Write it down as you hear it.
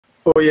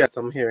Oh, yes,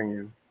 I'm hearing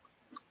you.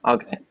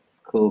 Okay,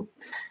 cool.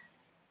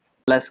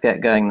 Let's get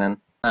going then.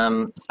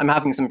 I'm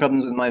having some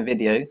problems with my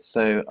video,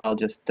 so I'll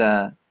just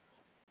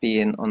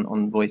be in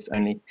on voice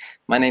only.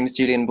 My name is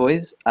Julian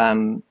Boys.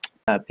 I'm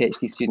a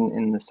PhD student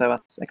in the SOAS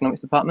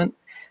Economics Department.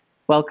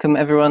 Welcome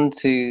everyone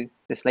to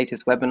this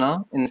latest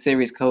webinar in the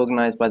series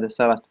co-organized by the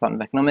SOAS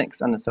Department of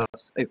Economics and the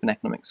SOAS Open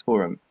Economics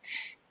Forum.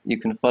 You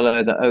can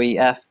follow the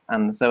OEF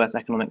and the SOAS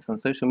Economics on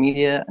social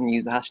media and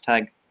use the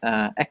hashtag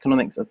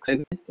economics of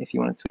COVID if you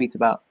want to tweet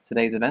about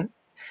today's event.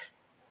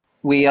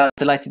 We are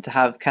delighted to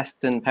have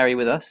Keston Perry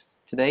with us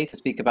today to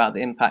speak about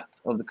the impact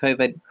of the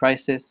COVID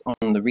crisis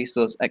on the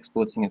resource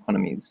exporting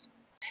economies.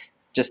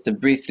 Just to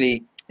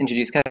briefly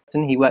introduce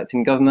Keston, he worked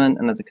in government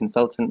and as a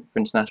consultant for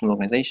international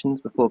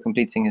organizations before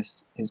completing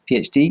his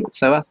PhD at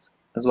SOAS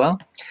as well.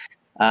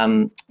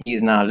 He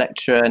is now a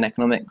lecturer in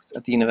economics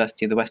at the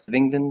University of the West of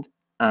England,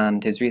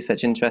 and his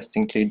research interests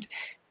include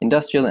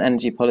industrial and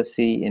energy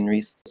policy in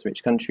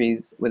resource-rich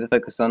countries, with a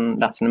focus on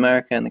Latin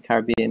America and the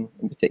Caribbean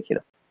in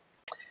particular.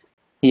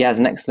 He has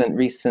an excellent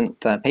recent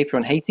paper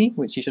on Haiti,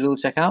 which you should all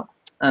check out,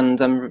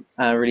 and I'm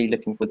really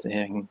looking forward to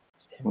hearing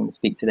him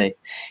speak today.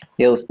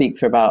 He'll speak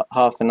for about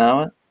half an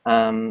hour,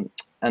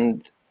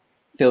 and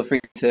feel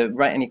free to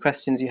write any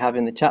questions you have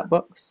in the chat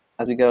box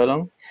as we go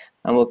along,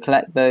 and we'll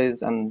collect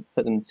those and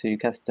put them to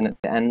Keston at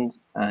the end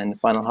in the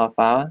final half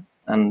hour,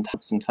 and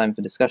have some time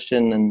for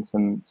discussion and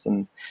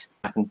some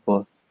back and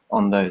forth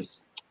on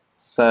those.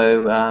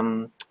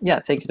 So yeah,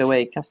 take it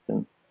away,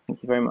 Keston.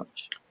 Thank you very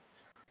much.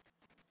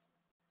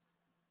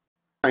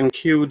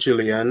 Thank you,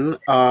 Julian.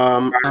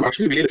 I'm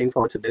actually really looking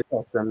forward to this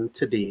session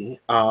today.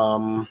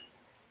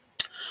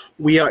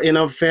 We are in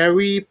a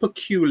very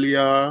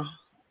peculiar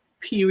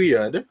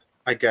period,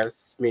 I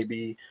guess,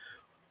 maybe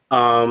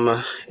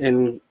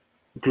in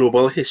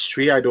global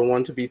history. I don't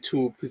want to be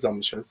too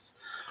presumptuous,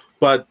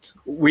 but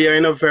we are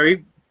in a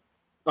very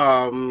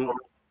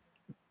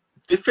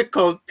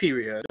difficult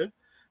period.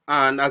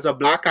 And as a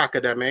Black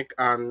academic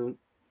and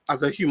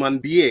as a human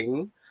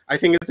being, I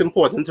think it's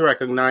important to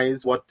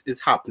recognize what is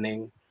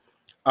happening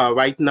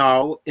right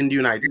now in the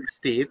United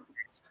States,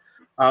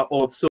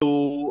 also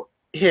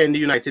here in the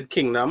United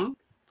Kingdom.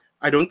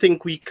 I don't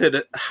think we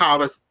could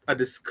have a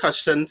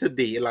discussion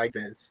today like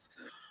this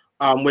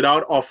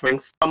without offering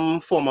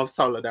some form of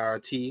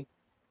solidarity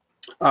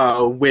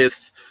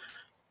with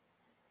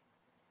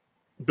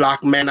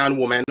Black men and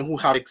women who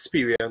have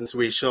experienced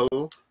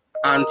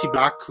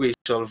anti-Black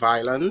racial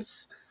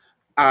violence,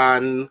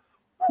 and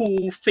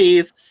who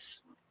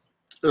face,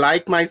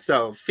 like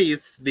myself,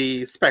 face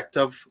the specter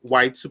of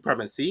white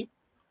supremacy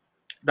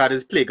that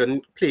is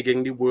plaguing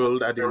the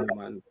world at the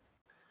moment.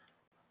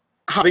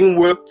 Having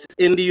worked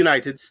in the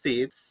United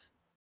States,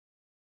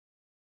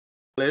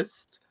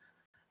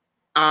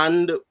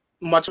 and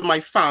much of my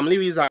family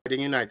residing in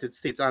the United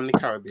States and the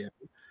Caribbean,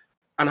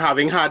 and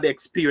having had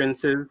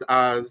experiences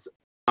as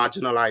a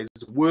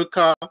marginalized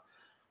worker,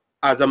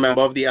 as a member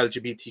of the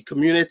LGBT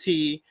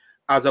community,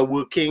 as a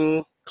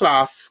working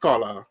class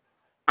scholar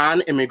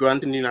and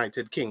immigrant in the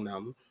United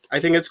Kingdom,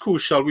 I think it's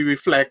crucial we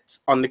reflect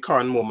on the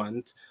current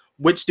moment,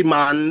 which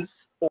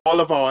demands all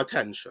of our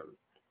attention.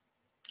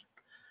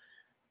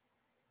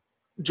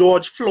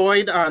 George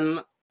Floyd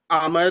and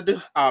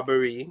Ahmaud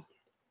Arbery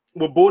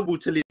were both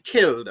brutally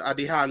killed at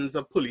the hands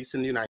of police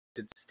in the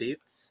United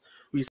States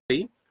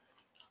recently.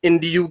 In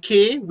the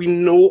UK, we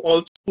know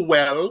all too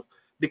well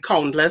the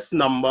countless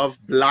number of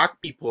Black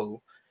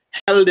people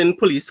held in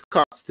police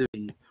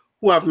custody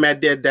who have met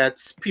their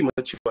deaths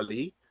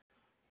prematurely,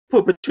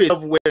 perpetrators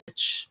of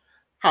which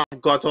have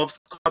got off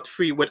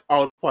scot-free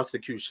without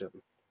prosecution.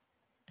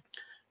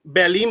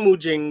 Belly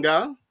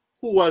Mujinga,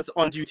 who was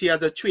on duty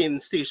as a train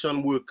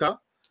station worker,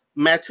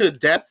 met her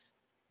death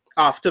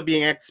after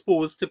being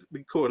exposed to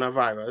the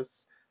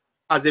coronavirus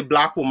as a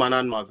Black woman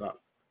and mother.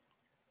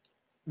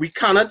 We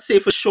cannot say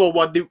for sure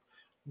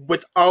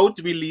without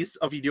release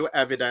of video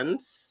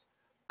evidence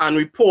and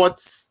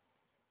reports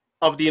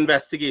of the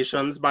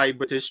investigations by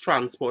British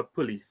Transport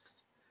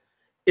Police.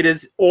 It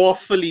is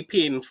awfully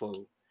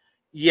painful,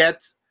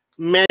 yet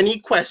many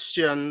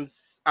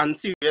questions and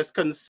serious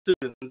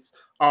concerns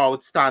are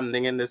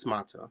outstanding in this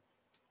matter.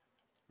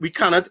 We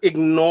cannot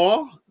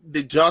ignore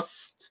the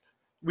just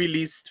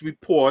released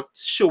report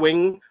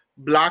showing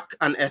Black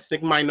and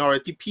ethnic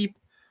minority people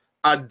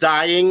are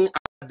dying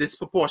at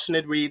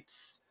disproportionate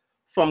rates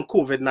from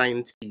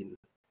COVID-19.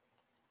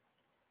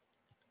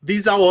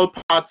 These are all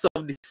parts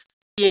of the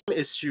same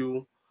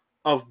issue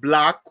of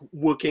Black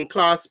working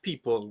class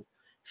people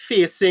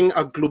facing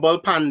a global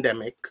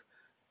pandemic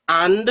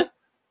and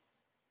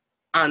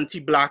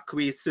anti-Black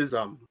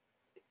racism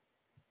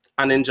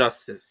and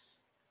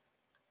injustice.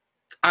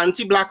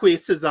 Anti-Black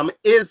racism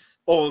is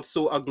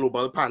also a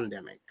global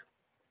pandemic.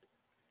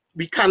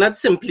 We cannot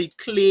simply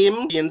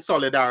claim in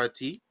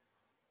solidarity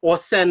or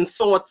send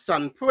thoughts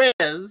and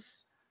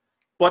prayers,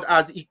 but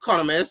as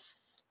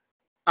economists,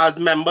 as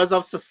members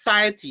of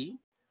society,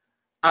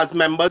 as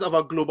members of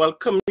a global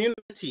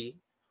community,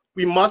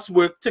 we must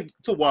work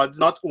towards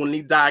not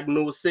only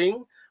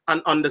diagnosing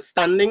and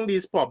understanding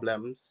these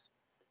problems,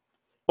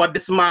 but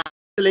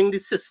dismantling the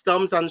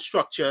systems and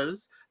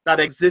structures that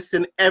exist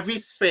in every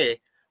sphere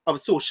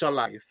of social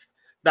life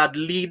that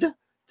lead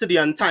to the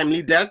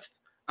untimely death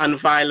and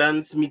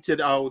violence meted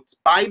out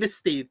by the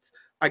state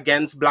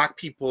against Black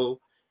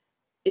people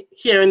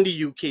here in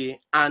the UK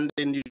and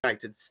in the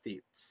United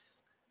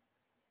States,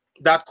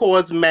 that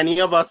cause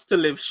many of us to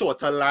live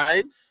shorter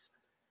lives,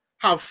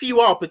 have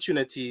fewer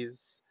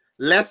opportunities,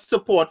 less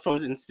support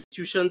from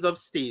institutions of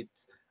state,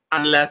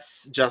 and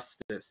less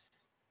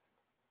justice.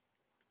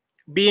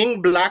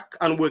 Being Black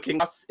and working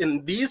class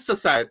in these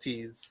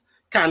societies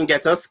can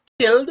get us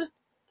killed,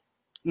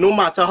 no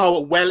matter how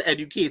well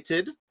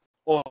educated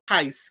or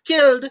high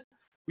skilled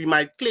we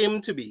might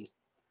claim to be.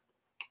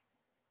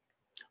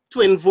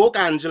 To invoke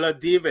Angela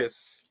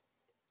Davis,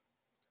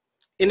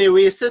 in a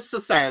racist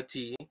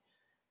society,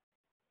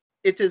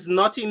 it is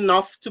not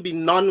enough to be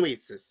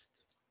non-racist.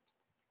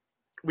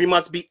 We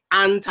must be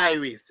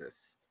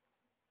anti-racist.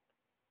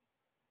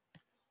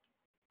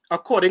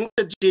 According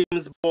to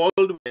James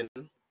Baldwin,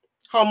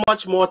 how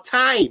much more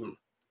time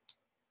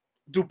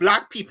do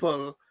Black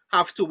people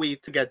have to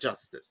wait to get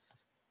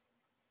justice?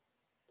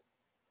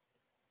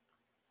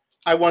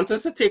 I want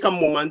us to take a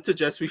moment to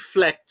just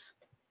reflect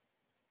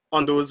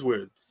on those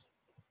words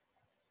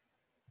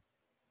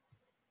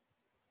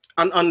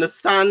and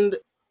understand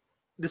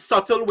the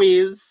subtle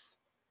ways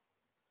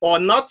or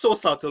not so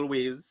subtle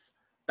ways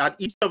that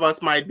each of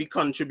us might be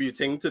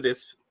contributing to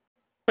this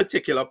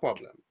particular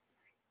problem.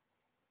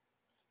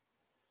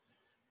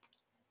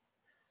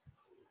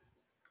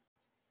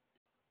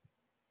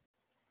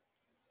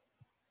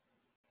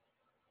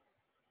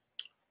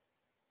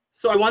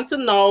 So I want to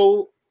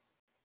now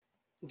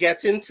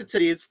get into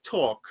today's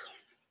talk.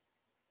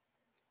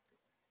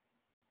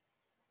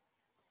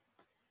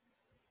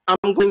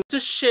 I'm going to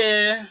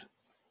share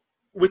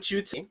with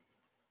you today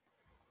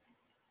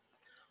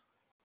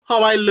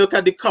how I look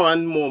at the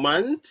current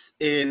moment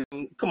in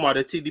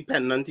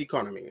commodity-dependent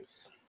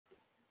economies.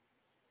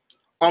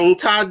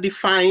 UNCTAD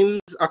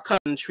defines a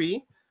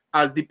country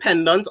as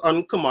dependent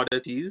on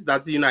commodities,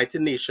 that's the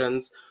United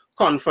Nations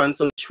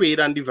Conference on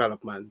Trade and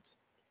Development,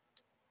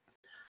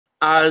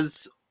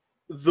 as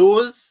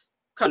those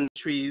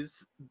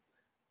countries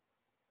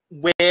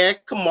where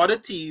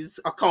commodities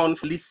account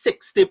for at least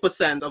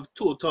 60% of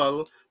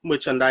total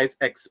merchandise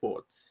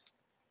exports.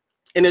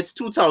 In its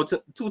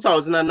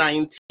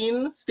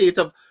 2019 State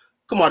of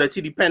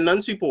Commodity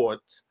Dependence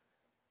Report,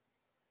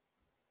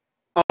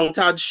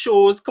 UNCTAD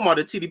shows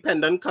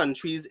commodity-dependent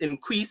countries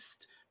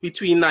increased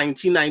between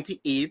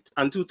 1998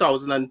 and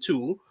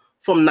 2002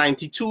 from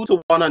 92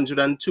 to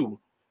 102.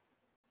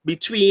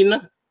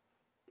 Between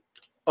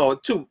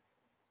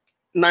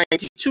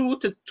 92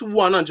 to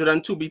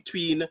 102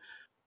 between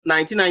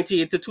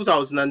 1998 to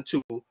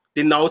 2002.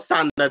 They now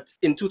stand at,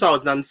 in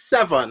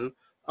 2007,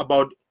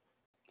 about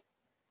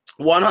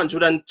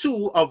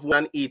 102 of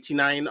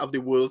 189 of the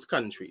world's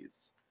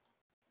countries,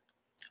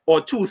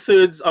 or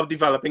 2/3 of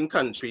developing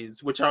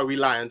countries which are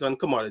reliant on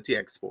commodity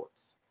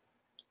exports.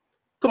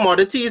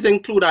 Commodities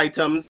include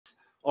items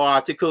or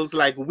articles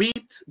like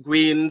wheat,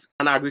 grains,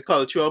 and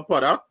agricultural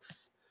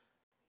products,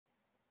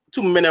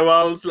 to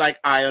minerals like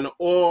iron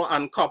ore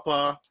and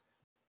copper,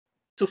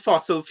 to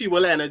fossil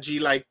fuel energy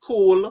like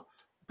coal,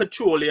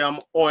 petroleum,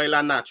 oil,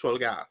 and natural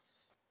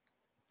gas.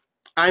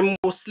 I'm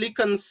mostly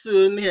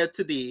concerned here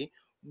today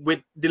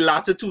with the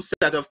latter two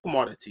set of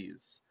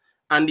commodities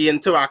and the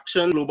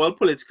interaction, global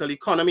political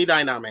economy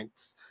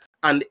dynamics,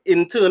 and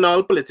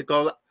internal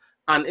political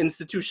and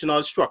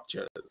institutional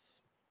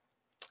structures.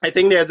 I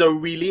think there's a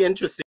really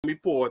interesting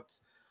report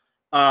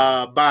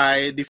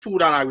by the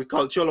Food and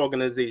Agricultural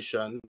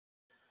Organization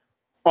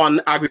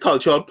on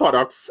agricultural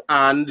products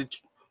and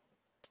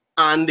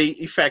the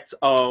effects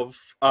of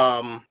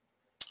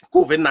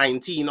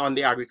COVID-19 on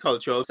the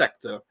agricultural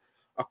sector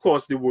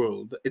across the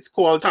world. It's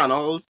called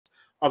Channels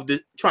of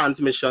the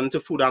Transmission to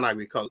Food and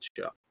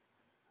Agriculture.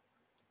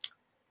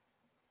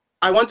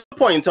 I want to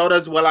point out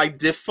as well, I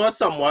differ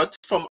somewhat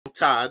from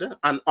UNCTAD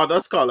and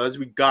other scholars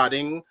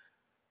regarding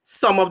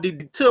some of the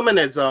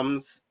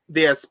determinisms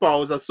they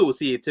espouse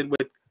associated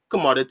with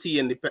commodity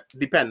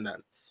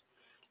independence.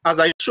 As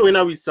I show in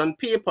a recent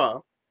paper,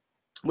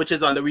 which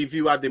is under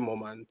review at the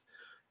moment,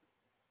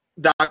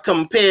 that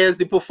compares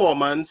the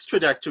performance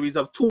trajectories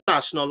of two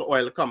national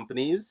oil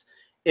companies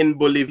in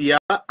Bolivia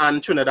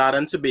and Trinidad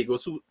and Tobago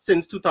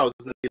since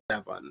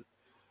 2011.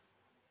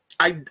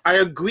 I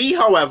agree,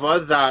 however,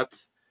 that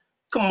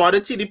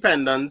commodity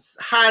dependence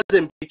has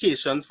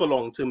implications for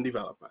long-term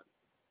development.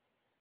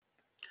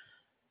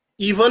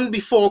 Even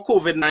before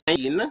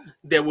COVID-19,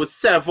 there were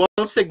several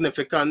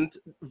significant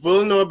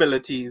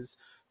vulnerabilities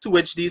to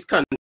which these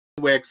countries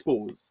were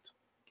exposed.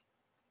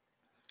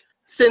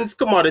 Since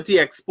commodity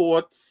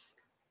exports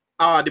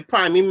are the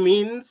primary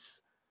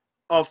means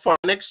of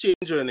foreign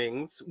exchange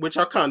earnings, which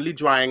are currently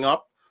drying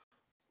up,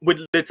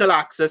 with little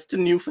access to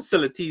new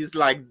facilities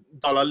like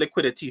dollar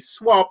liquidity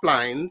swap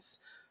lines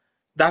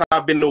that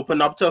have been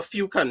opened up to a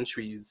few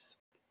countries.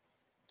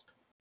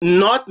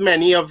 Not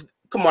many of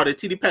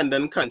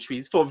commodity-dependent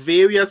countries for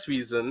various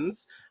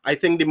reasons. I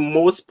think the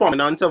most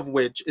prominent of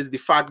which is the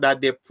fact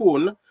that they're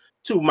prone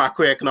to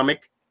macroeconomic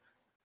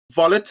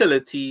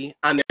volatility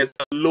and there's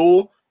a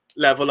low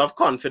level of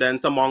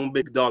confidence among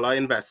big dollar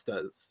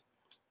investors.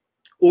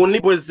 Only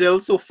Brazil,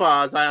 so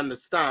far as I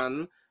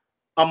understand,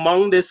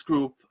 among this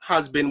group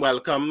has been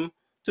welcomed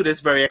to this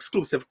very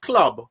exclusive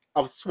club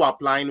of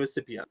swap line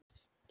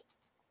recipients.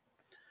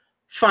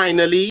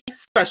 Finally,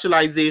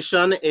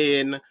 specialization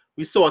in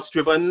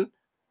resource-driven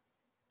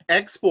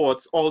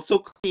exports also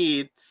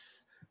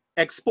creates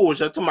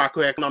exposure to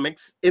macroeconomic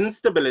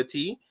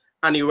instability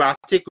and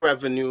erratic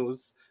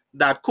revenues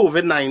that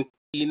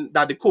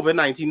the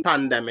COVID-19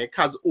 pandemic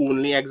has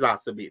only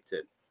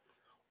exacerbated.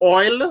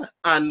 Oil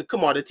and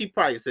commodity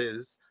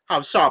prices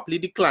have sharply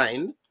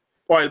declined.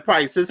 Oil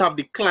prices have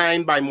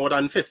declined by more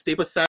than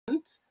 50%,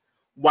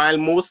 while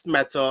most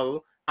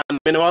metal and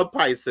mineral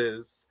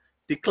prices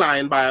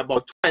declined by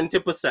about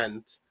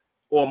 20%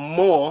 or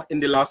more in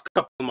the last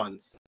couple of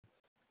months.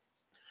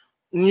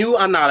 New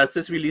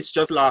analysis released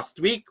just last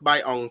week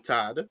by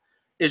UNCTAD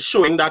is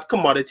showing that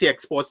commodity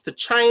exports to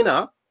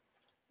China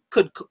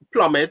could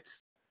plummet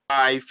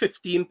by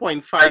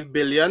 15.5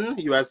 billion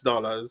US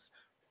dollars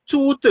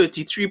to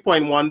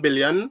 33.1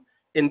 billion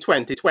in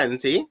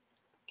 2020.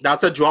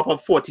 That's a drop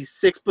of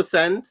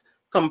 46%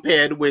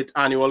 compared with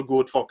annual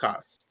growth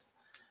forecasts.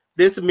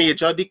 This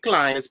major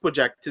decline is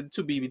projected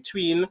to be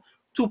between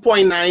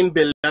 2.9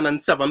 billion and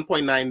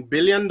 7.9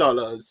 billion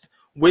dollars,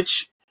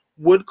 which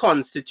would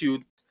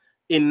constitute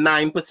a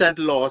 9%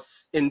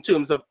 loss in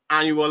terms of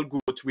annual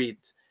growth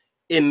rate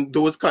in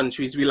those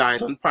countries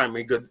reliant on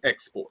primary goods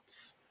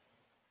exports.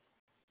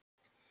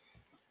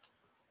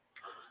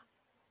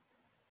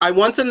 I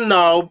want to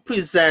now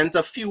present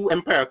a few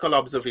empirical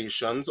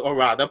observations, or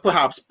rather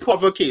perhaps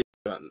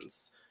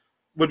provocations,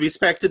 with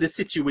respect to the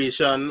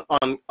situation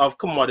of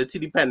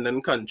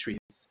commodity-dependent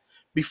countries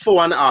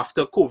before and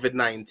after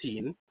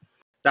COVID-19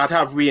 that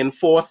have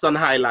reinforced and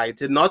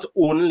highlighted not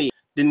only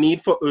the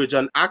need for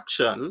urgent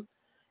action,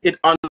 it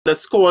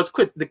underscores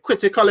the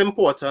critical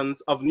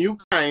importance of new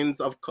kinds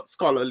of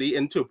scholarly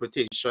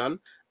interpretation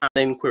and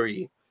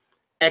inquiry,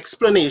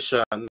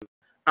 explanation,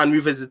 and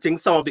revisiting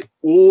some of the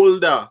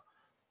older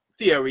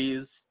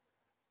theories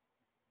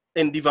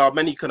in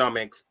development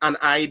economics and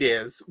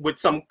ideas with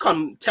some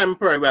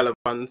contemporary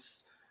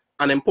relevance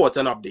and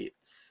important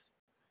updates.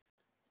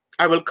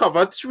 I will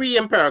cover three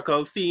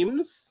empirical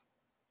themes,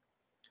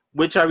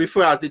 which I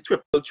refer as the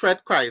triple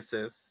threat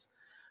crisis,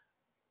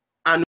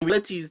 and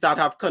realities that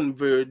have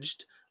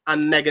converged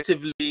and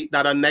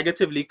that are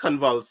negatively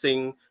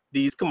convulsing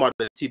these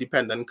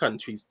commodity-dependent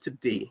countries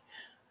today.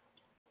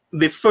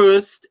 The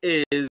first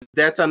is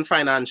debt and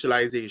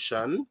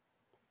financialization.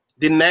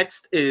 The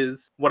next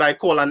is what I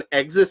call an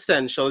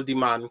existential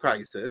demand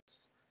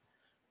crisis.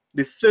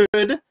 The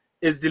third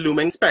is the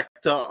looming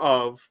specter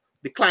of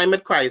the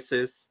climate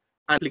crisis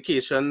and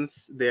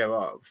implications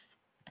thereof.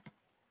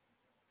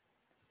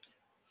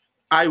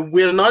 I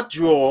will not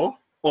draw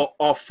or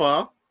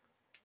offer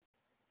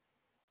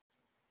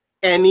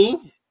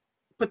any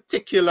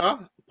particular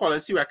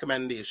policy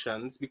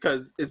recommendations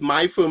because it's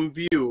my firm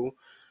view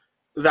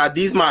that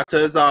these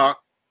matters are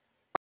up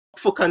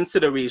for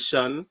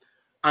consideration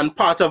and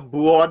part of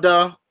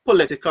broader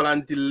political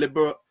and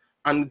deliberate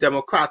and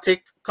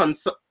democratic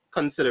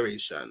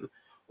consideration,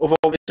 over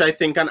which I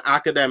think an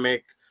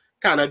academic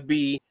cannot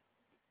be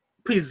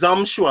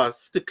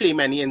presumptuous to claim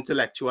any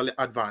intellectual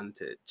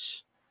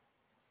advantage.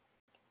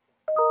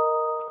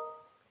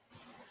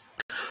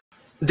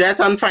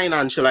 Debt and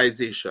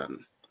financialization.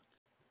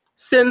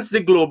 Since the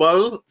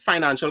global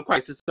financial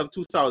crisis of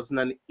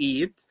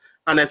 2008,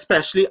 and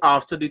especially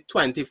after the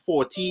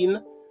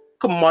 2014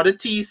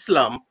 commodity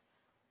slump,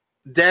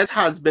 debt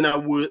has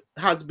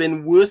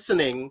been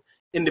worsening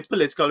in the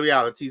political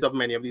realities of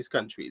many of these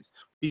countries.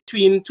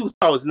 Between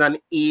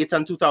 2008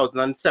 and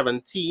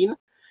 2017,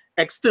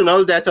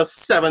 external debt of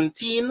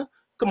 17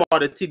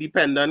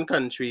 commodity-dependent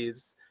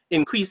countries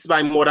increased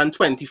by more than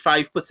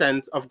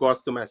 25% of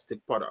gross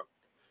domestic product.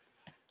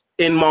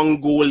 In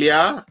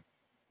Mongolia,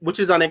 which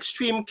is an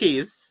extreme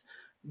case,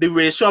 the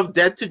ratio of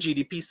debt to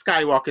GDP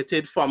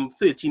skyrocketed from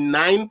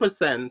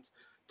 39%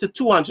 to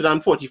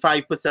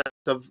 245%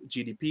 of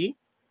GDP.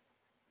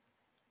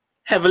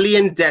 Heavily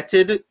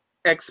indebted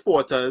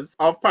exporters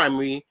of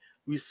primary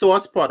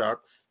resource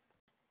products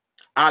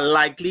are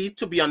likely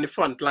to be on the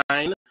front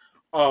line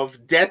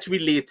of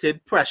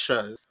debt-related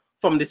pressures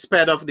from the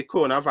spread of the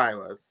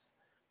coronavirus,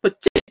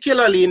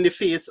 particularly in the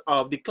face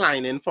of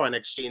declining foreign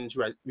exchange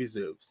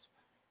reserves.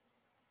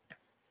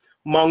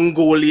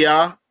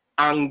 Mongolia,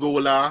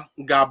 Angola,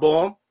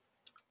 Gabon,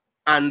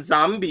 and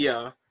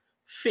Zambia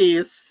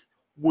face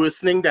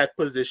worsening debt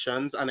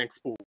positions and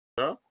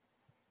exposure.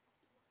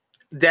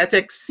 Debt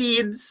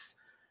exceeds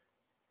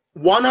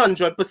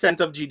 100%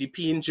 of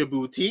GDP in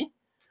Djibouti,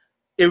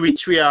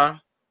 Eritrea,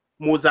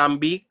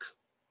 Mozambique,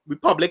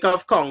 Republic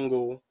of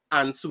Congo,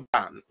 and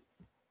Sudan.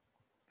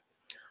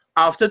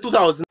 After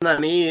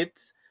 2008,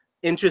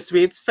 interest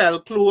rates fell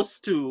close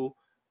to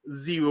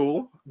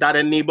zero that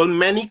enabled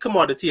many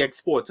commodity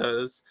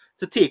exporters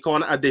to take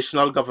on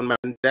additional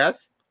government debt,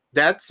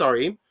 that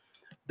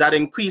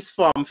increased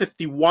from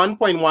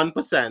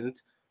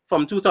 51.1%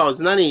 from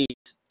 2008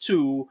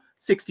 to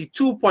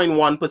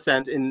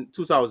 62.1% in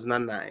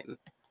 2009.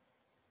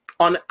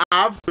 On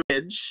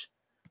average,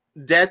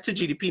 debt to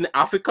GDP in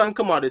African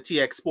commodity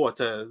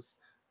exporters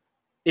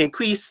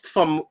increased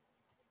from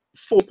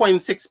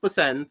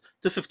 4.6%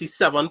 to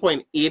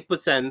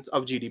 57.8%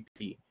 of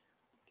GDP.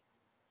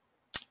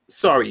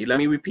 Sorry, let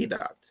me repeat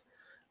that.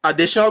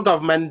 Additional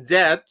government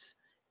debt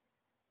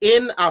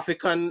in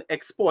African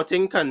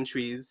exporting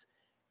countries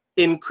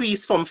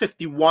increased from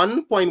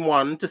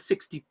 51.1 to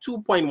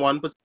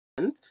 62.1%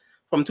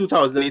 from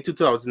 2008 to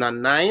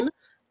 2009.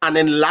 And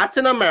in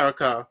Latin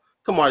America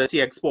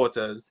commodity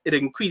exporters, it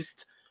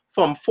increased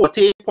from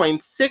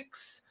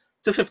 48.6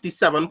 to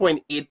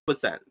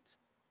 57.8%.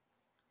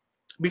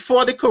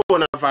 Before the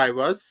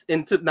coronavirus,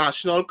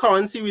 international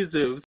currency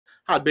reserves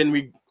had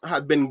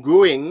been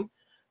growing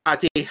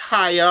at a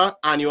higher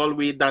annual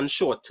rate than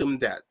short-term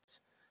debt.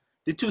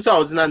 The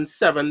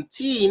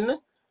 2017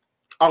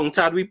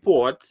 UNCTAD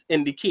report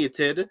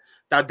indicated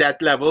that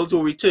debt levels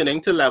were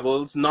returning to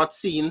levels not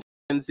seen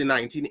since the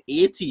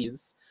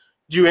 1980s,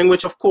 during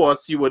which, of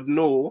course, you would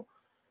know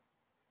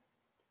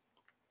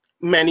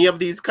many of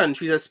these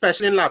countries,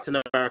 especially in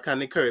Latin America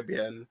and the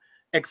Caribbean,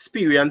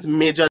 experienced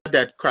major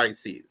debt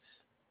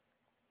crises.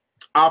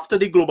 After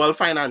the global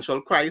financial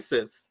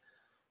crisis,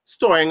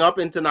 storing up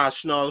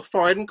international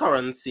foreign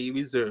currency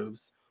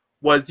reserves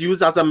was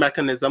used as a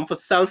mechanism for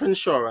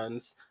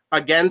self-insurance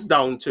against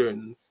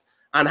downturns,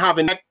 and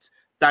having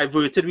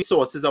diverted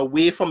resources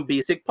away from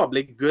basic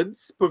public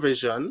goods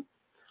provision,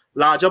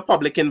 larger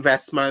public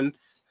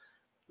investments,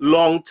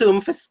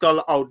 long-term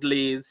fiscal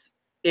outlays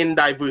in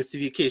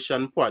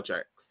diversification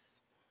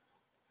projects.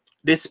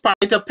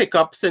 Despite a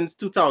pickup since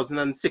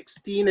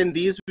 2016 in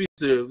these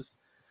reserves,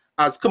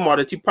 as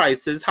commodity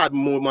prices had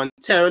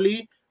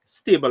momentarily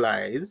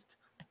stabilized,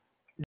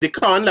 the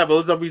current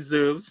levels of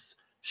reserves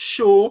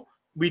show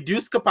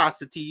reduced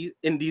capacity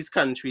in these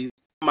countries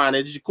to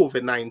manage the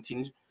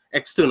COVID-19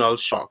 external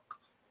shock.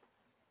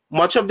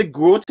 Much of the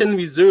growth in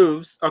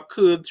reserves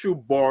occurred through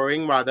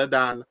borrowing rather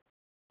than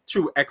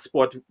through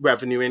export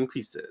revenue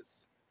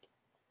increases.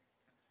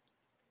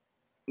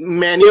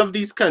 Many of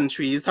these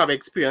countries have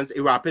experienced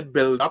a rapid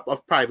buildup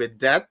of private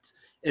debt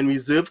in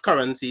reserve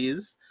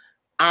currencies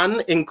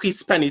and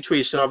increased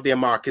penetration of their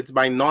markets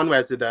by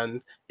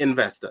non-resident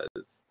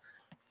investors,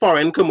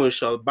 foreign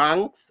commercial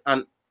banks,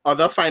 and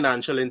other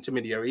financial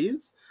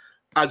intermediaries,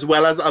 as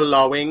well as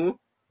allowing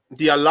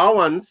the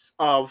allowance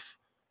of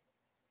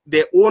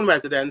their own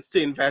residents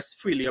to invest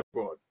freely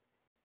abroad.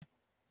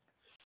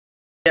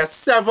 There are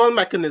several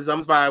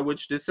mechanisms via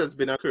which this has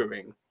been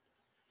occurring.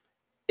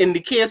 In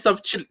the case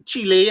of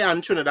Chile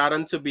and Trinidad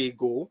and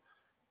Tobago,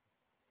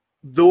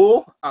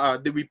 though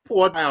the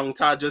report by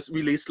UNCTAD just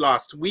released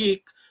last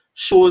week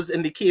shows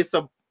in the case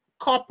of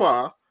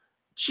copper,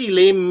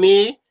 Chile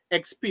may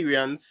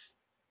experience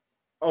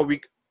or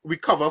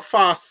recover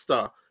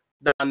faster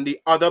than the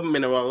other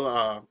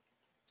mineral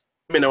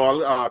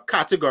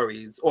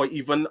categories, or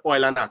even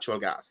oil and natural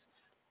gas.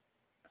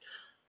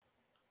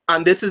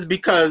 And this is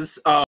because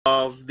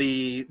of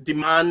the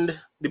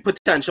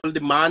potential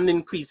demand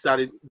increase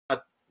that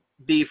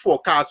the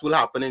forecast will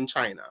happen in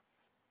China.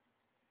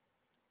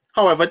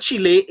 However,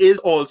 Chile is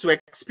also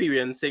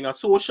experiencing a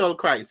social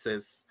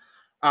crisis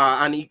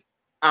and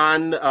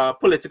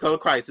political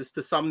crisis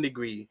to some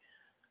degree.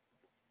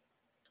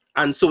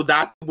 And so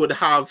that would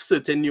have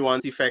certain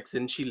nuanced effects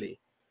in Chile.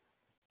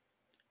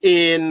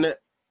 In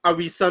a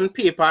recent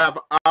paper, I have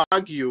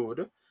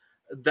argued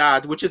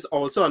that, which is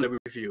also under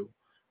review,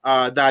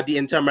 that the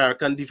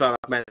Inter-American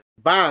Development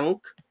Bank,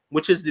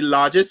 which is the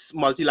largest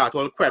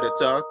multilateral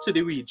creditor to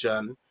the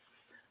region,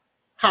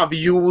 have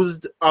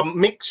used a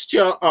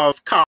mixture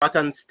of carrot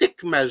and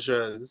stick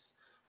measures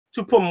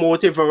to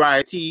promote a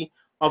variety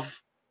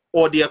of,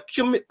 or the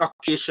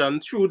accumulation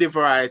through the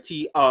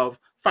variety of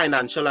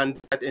financial and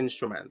debt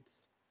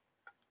instruments.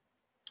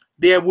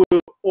 There has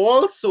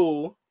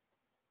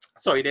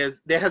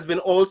been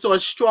also a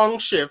strong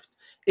shift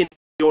in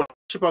the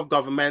ownership of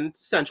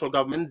central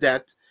government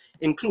debt,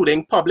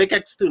 including public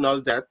external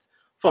debt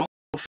from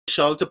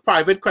official to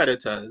private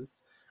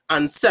creditors,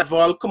 and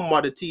several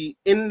commodity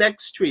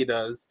index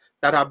traders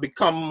that have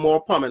become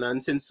more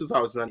prominent since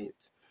 2008.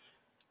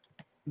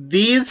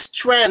 These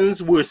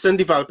trends worsen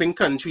developing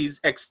countries'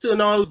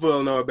 external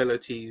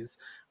vulnerabilities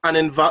and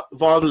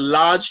involve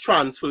large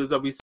transfers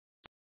of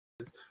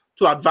resources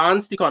to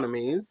advanced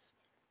economies,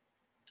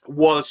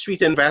 Wall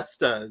Street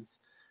investors,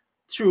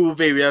 through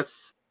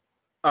various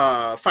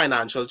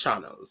financial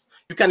channels.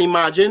 You can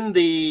imagine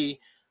the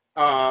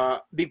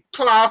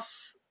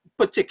class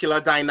particular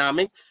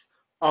dynamics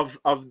of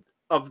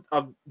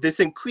this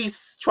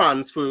increased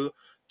transfer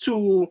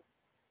to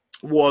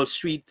Wall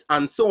Street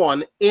and so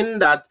on, in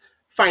that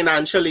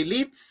financial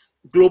elites,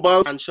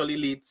 global financial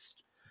elites,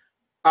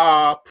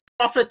 are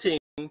profiting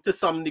to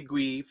some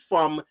degree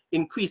from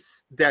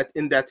increased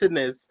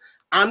indebtedness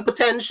and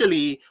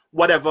potentially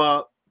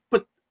whatever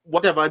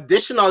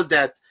additional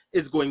debt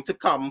is going to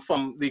come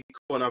from the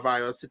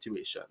coronavirus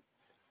situation.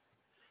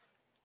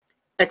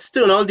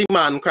 External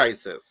demand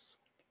crisis.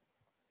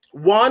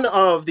 One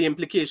of the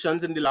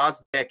implications in the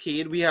last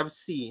decade we have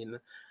seen,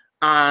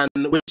 and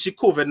which the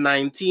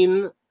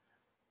COVID-19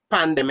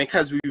 pandemic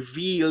has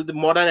revealed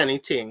more than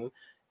anything,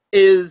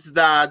 is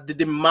that the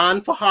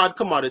demand for hard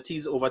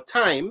commodities over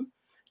time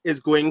is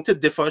going to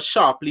differ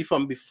sharply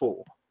from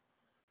before.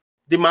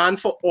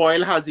 Demand for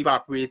oil has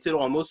evaporated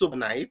almost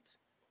overnight.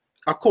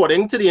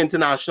 According to the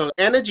International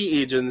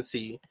Energy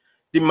Agency,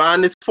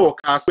 demand is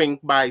forecast to shrink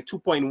by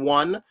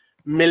 2.1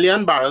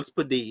 million barrels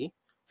per day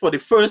for the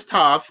first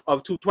half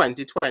of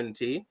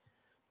 2020,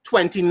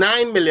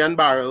 29 million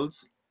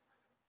barrels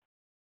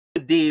a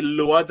day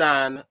lower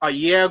than a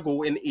year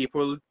ago in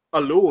April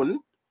alone,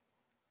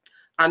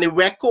 and a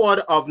record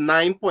of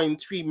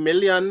 9.3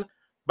 million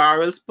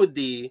barrels per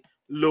day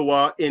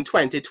lower in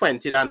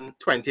 2020 than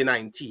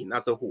 2019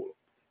 as a whole.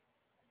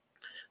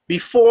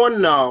 Before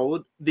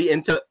now, the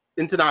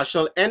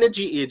International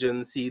Energy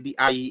Agency, the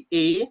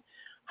IEA,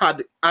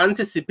 had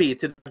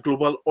anticipated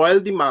global oil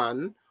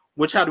demand,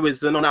 which had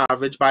risen on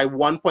average by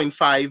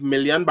 1.5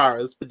 million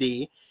barrels per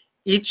day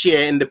each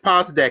year in the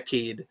past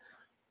decade,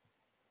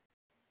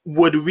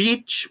 would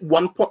reach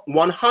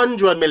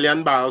 100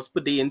 million barrels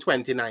per day in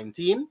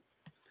 2019,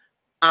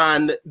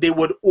 and they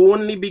would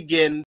only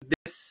begin,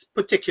 this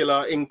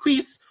particular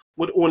increase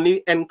would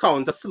only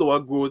encounter slower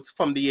growth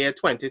from the year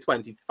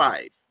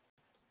 2025.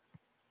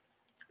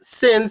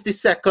 Since the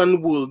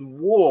Second World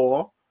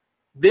War,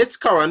 this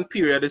current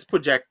period is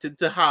projected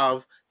to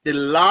have the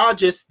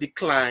largest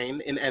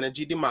decline in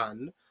energy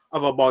demand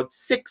of about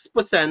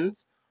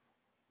 6%,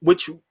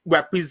 which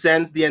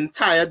represents the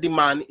entire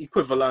demand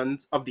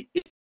equivalent of the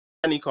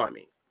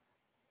economy,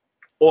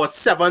 or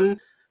 7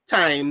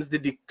 times the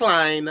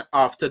decline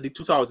after the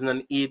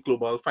 2008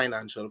 global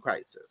financial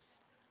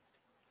crisis.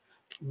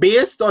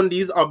 Based on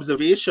these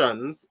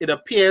observations, it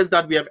appears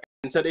that we have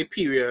entered a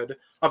period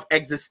of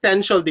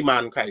existential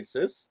demand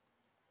crisis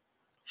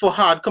for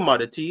hard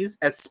commodities,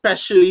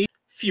 especially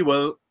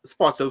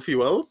fossil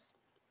fuels.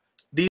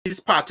 These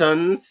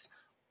patterns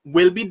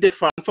will be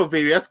different for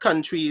various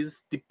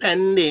countries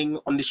depending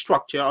on the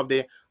structure of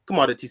their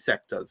commodity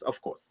sectors, of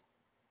course.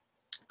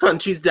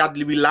 Countries that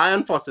rely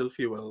on fossil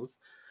fuels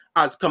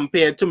as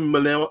compared to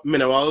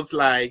minerals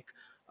like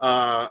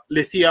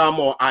lithium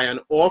or iron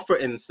ore, for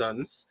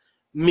instance,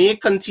 may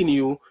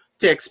continue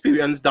to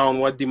experience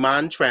downward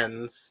demand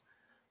trends.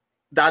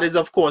 That is,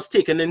 of course,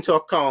 taking into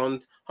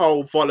account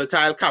how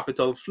volatile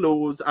capital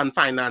flows and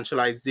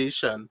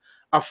financialization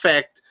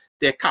affect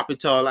their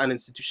capital and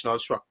institutional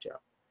structure.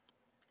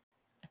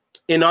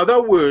 In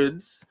other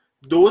words,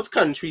 those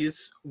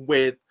countries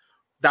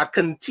that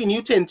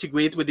continue to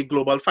integrate with the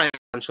global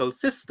financial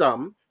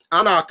system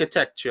and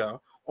architecture,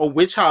 or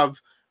which have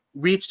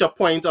reached a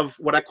point of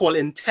what I call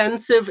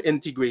intensive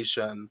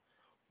integration,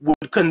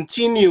 would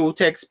continue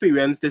to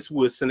experience this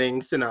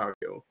worsening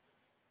scenario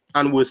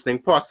and worsening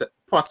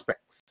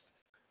prospects.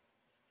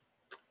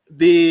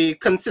 The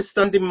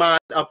consistent demand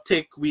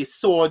uptick we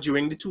saw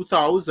during the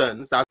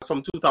 2000s, that's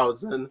from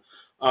the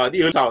early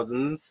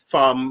 2000s,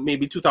 from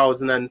maybe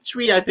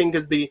 2003, I think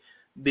is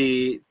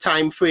the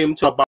time frame,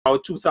 to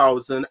about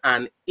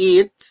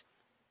 2008.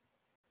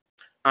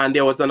 And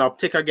there was an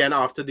uptick again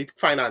after the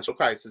financial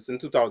crisis in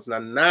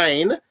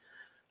 2009.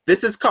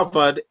 This is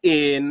covered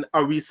in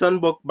a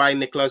recent book by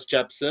Nicholas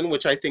Jepson,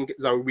 which I think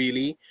is a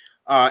really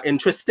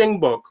interesting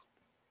book.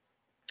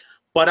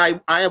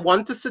 But I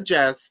want to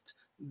suggest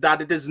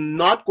that it is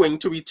not going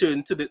to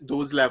return to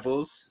those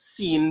levels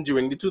seen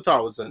during the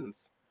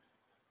 2000s.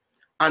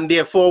 And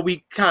therefore,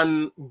 we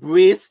can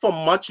brace for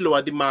much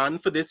lower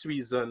demand for this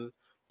reason,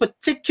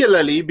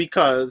 particularly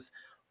because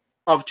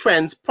of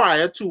trends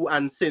prior to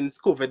and since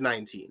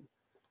COVID-19.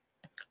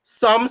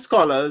 Some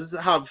scholars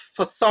have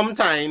for some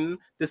time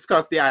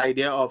discussed the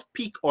idea of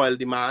peak oil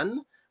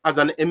demand as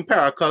an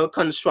empirical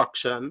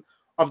construction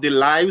of the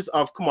lives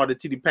of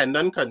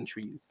commodity-dependent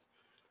countries.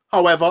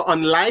 However,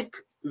 unlike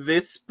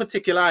this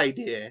particular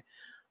idea,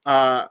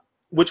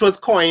 which was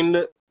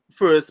coined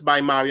first by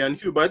Marion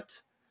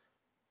Hubert,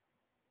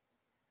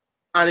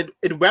 and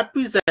it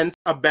represents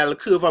a bell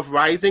curve of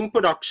rising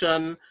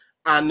production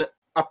and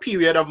a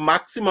period of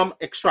maximum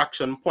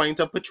extraction point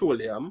of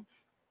petroleum,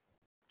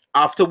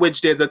 after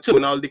which there's a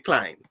terminal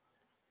decline.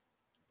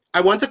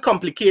 I want to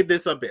complicate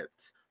this a bit.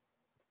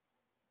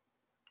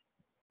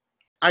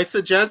 I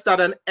suggest that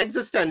an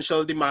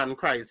existential demand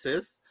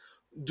crisis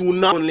do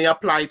not only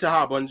apply to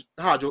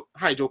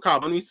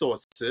hydrocarbon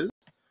resources,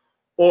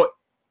 or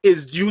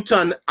is due to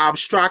an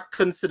abstract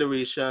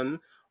consideration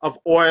of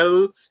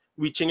oils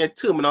reaching a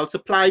terminal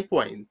supply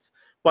point,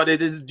 but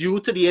it is due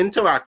to the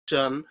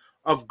interaction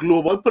of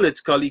global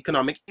political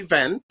economic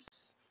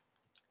events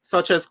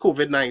such as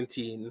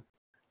COVID-19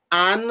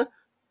 and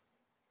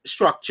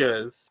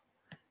structures,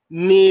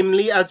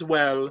 namely as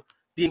well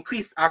the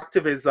increased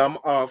activism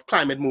of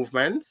climate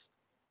movements,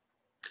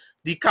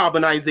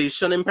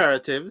 decarbonization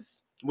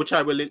imperatives, which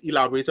I will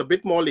elaborate a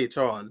bit more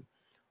later on,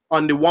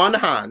 on the one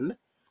hand,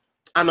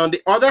 and on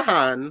the other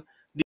hand,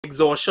 the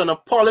exhaustion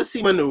of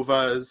policy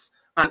maneuvers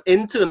and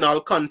internal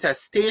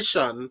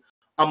contestation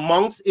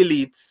amongst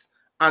elites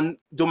and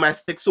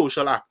domestic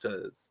social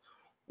actors,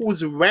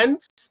 whose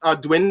rents are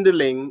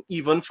dwindling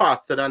even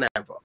faster than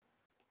ever.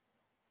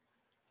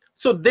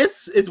 So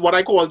this is what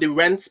I call the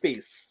rent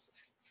space.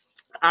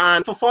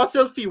 And for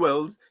fossil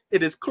fuels,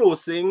 it is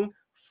closing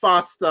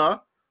faster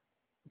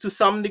to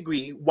some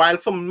degree, while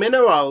for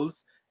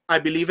minerals, I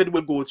believe it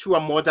will go through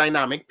a more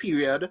dynamic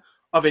period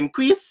of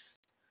increase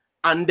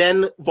and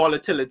then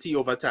volatility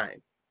over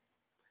time.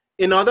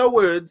 In other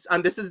words,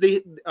 and this is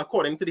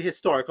according to the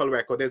historical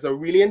record, there's a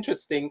really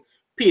interesting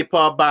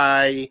paper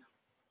by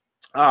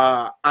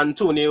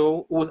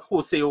Antonio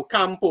Jose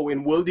Ocampo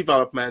in World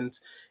Development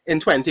in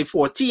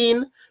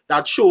 2014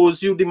 that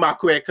shows you the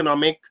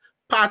macroeconomic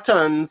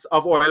patterns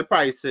of oil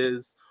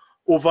prices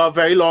over a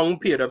very long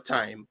period of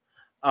time.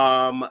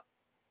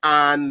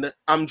 And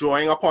I'm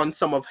drawing upon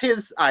some of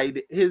his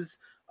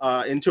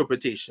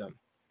interpretation.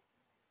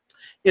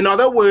 In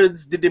other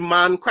words, the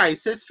demand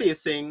crisis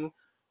facing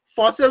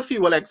fossil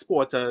fuel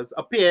exporters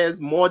appears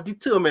more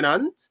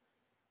determinant,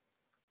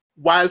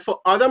 while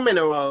for other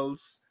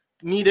minerals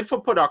needed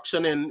for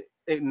production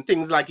in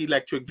things like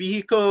electric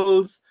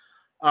vehicles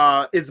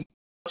is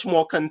much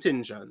more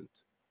contingent.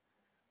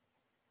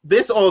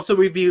 This also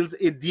reveals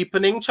a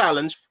deepening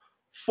challenge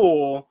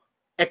for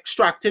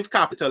extractive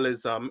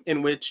capitalism,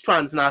 in which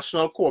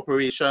transnational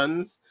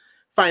corporations,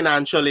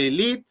 financial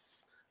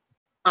elites,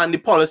 and the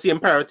policy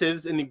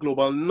imperatives in the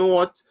global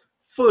north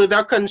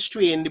further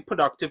constrain the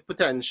productive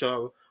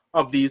potential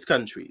of these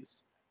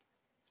countries.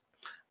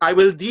 I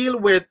will deal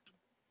with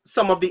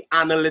some of the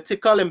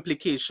analytical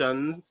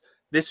implications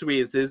this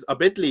raises a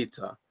bit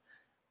later.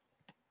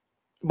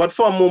 But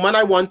for a moment,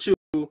 I want to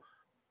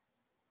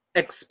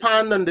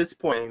expand on this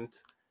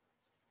point.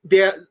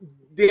 There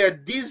are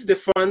these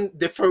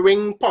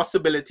differing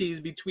possibilities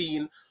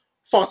between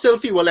fossil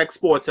fuel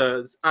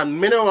exporters and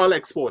mineral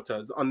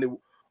exporters on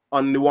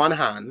the one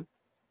hand.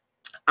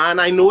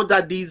 And I know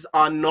that these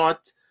are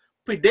not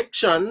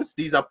predictions,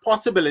 these are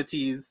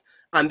possibilities,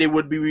 and they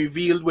would be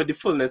revealed with the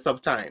fullness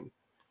of time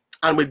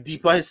and with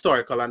deeper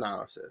historical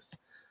analysis.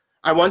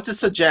 I want to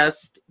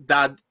suggest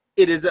that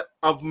it is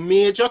of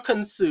major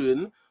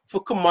concern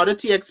for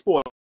commodity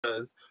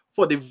exporters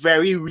for the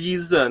very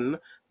reason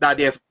that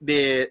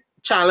their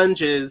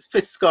challenges,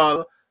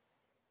 fiscal,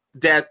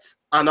 debt,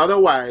 and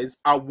otherwise,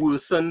 are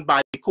worsened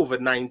by the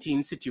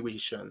COVID-19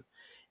 situation,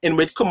 in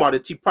which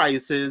commodity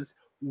prices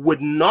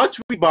would not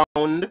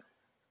rebound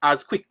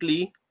as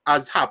quickly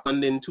as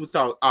happened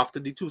after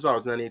the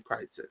 2008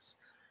 crisis.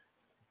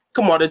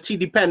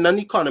 Commodity-dependent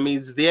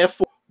economies,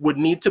 therefore, would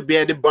need to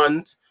bear the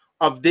brunt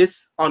of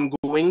this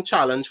ongoing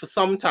challenge for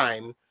some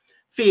time,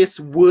 face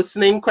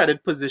worsening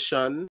credit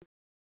positions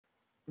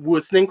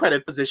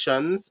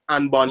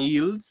and bond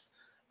yields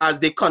as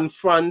they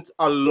confront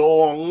a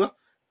long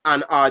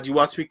and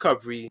arduous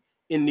recovery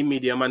in the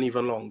medium and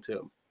even long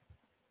term.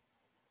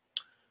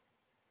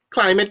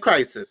 Climate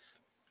crisis.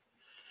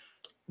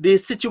 The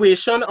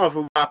situation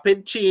of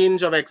rapid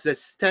change of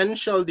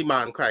existential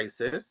demand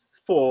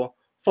crisis for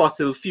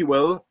fossil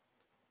fuel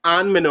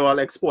and mineral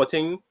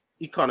exporting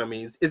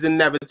economies is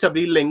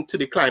inevitably linked to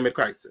the climate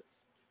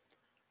crisis.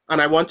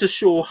 And I want to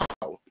show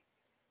how.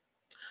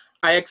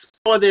 I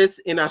explore this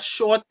in a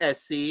short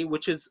essay,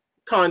 which is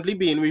currently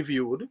being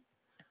reviewed,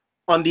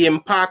 on the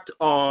impact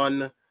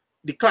on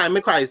the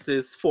climate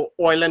crisis for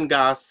oil and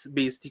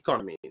gas-based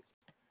economies.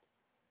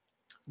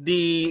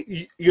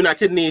 The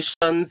United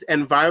Nations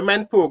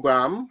Environment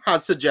Programme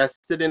has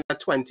suggested in a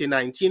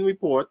 2019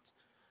 report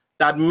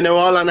that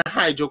mineral and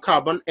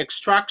hydrocarbon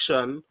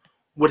extraction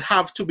would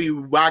have to be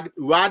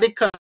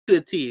radically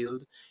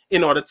curtailed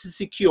in order to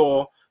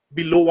secure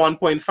below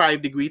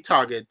 1.5 degree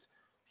target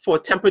for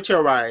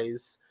temperature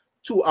rise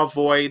to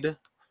avoid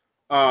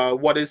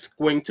what is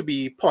going to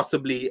be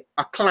possibly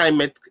a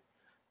climate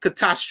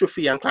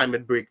catastrophe and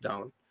climate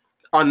breakdown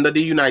under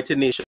the United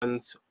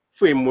Nations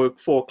framework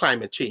for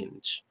climate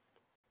change.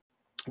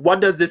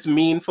 What does this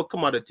mean for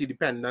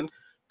commodity-dependent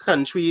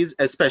countries,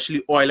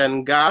 especially oil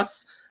and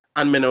gas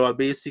and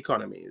mineral-based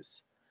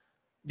economies?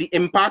 The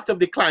impact of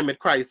the climate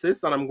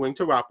crisis, and I'm going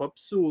to wrap up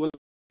soon.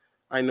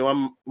 I know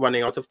I'm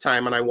running out of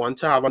time and I want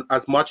to have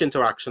as much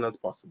interaction as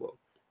possible.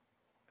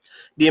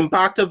 The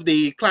impact of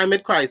the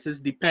climate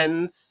crisis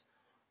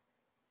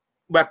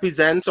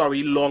represents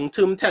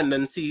long-term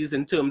tendencies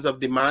in terms of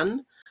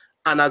demand,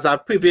 and as I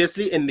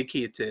previously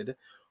indicated,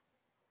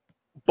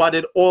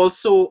 but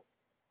also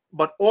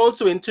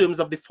in terms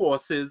of the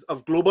forces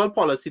of global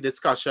policy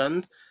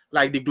discussions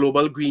like the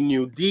Global Green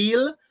New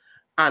Deal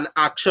and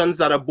actions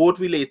that are both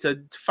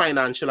related to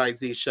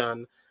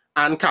financialization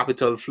and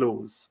capital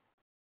flows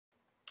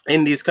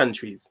in these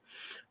countries.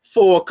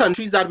 For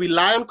countries that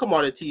rely on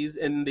commodities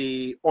in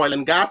the oil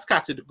and gas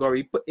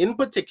category in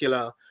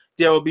particular,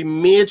 there will be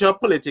major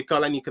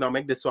political and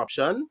economic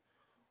disruption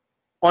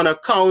on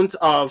account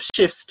of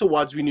shifts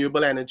towards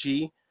renewable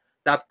energy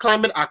that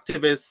climate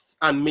activists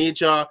and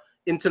major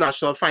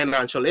international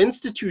financial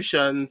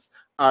institutions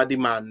are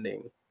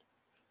demanding.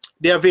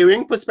 There are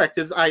varying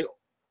perspectives.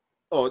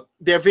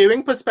 There are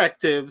varying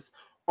perspectives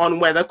on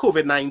whether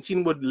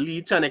COVID-19 would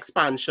lead to an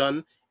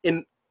expansion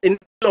in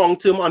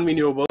long-term on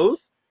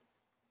renewables.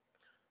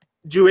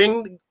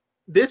 During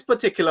this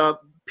particular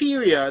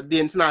period, the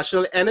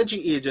International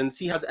Energy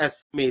Agency has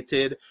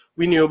estimated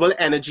renewable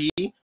energy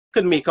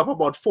could make up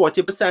about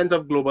 40%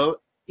 of global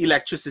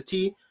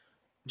electricity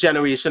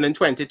generation in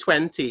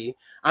 2020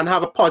 and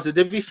have a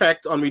positive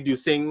effect on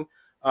reducing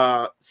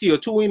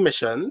CO2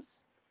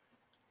 emissions.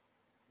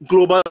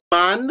 Global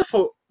demand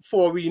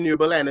for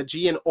renewable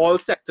energy in all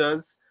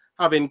sectors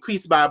have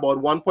increased by about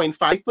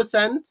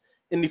 1.5%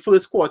 in the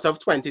first quarter of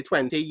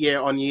 2020 year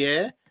on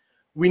year.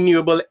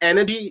 Renewable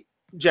energy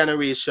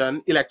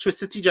generation,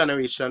 electricity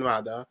generation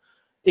rather,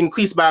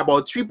 increased by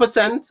about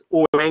 3%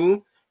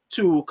 owing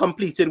to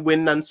completed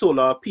wind and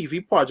solar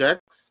PV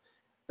projects,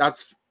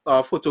 that's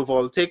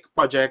photovoltaic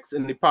projects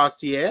in the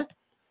past year.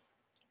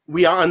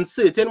 We are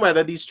uncertain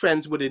whether these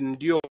trends would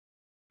endure.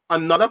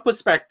 Another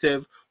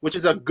perspective, which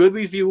is a good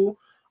review,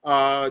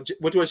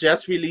 which was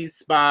just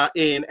released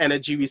in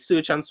Energy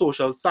Research and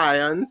Social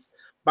Science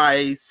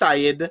by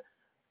Syed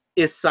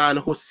Ihsan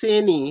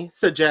Hosseini,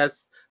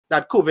 suggests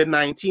that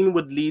COVID-19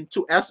 would lead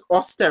to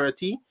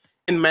austerity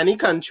in many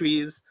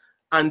countries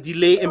and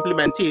delay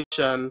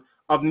implementation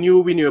of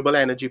new renewable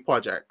energy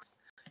projects.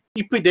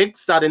 He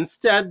predicts that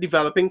instead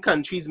developing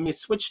countries may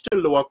switch to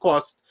lower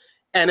cost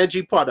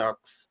energy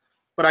products,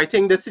 but I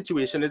think the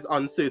situation is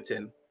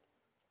uncertain.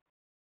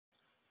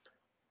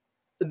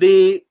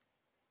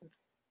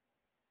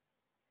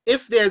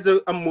 If there's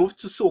a move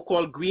to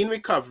so-called green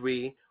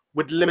recovery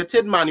with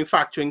limited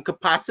manufacturing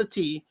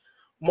capacity,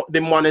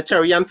 the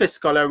monetary and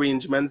fiscal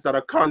arrangements that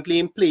are currently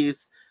in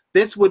place,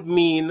 this would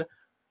mean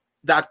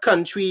that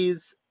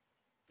countries,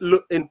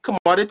 in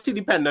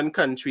commodity-dependent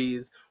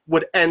countries,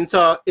 would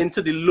enter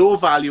into the low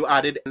value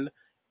added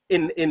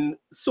in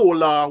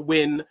solar,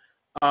 wind,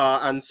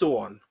 and so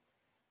on,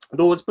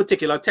 those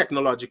particular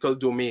technological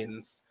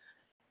domains.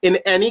 In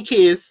any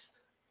case,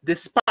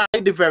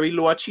 despite the very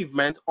low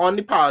achievement on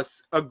the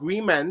Paris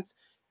Agreement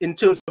in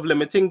terms of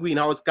limiting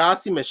greenhouse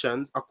gas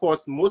emissions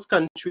across most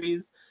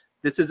countries,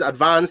 this is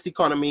advanced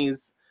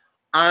economies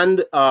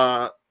and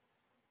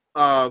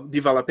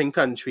developing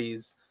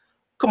countries,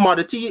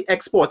 commodity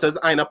exporters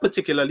are in a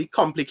particularly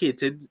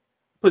complicated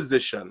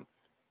position.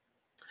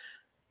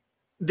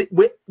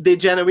 They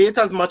generate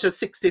as much as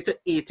 60 to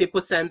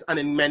 80%, and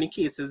in many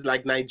cases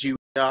like Nigeria,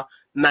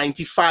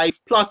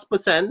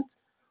 95+%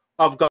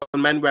 of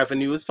government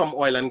revenues from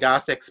oil and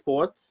gas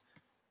exports,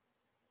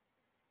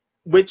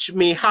 which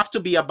may have to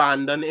be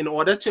abandoned in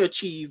order to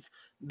achieve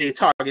the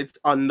targets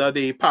under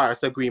the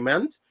Paris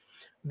Agreement.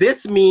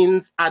 This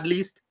means at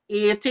least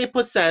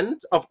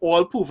 80% of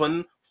all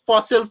proven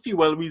fossil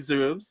fuel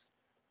reserves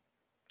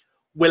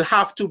will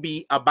have to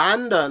be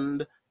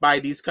abandoned by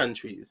these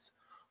countries.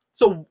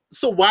 So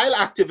while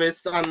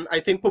activists and I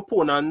think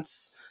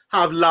proponents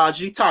have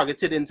largely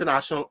targeted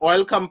international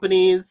oil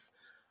companies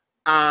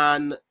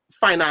and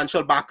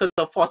financial backers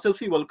of fossil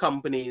fuel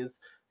companies,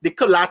 the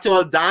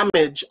collateral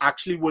damage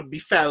actually would be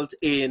felt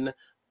in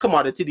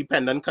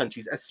commodity-dependent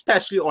countries,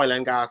 especially oil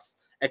and gas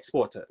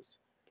exporters.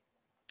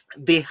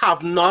 They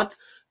have not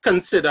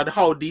considered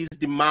how these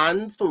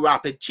demands for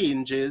rapid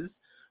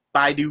changes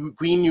by the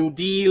Green New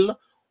Deal,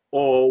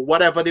 or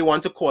whatever they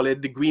want to call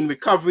it, the green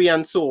recovery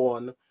and so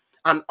on,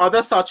 and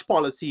other such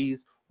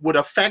policies would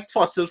affect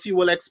fossil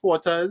fuel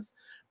exporters.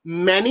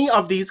 Many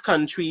of these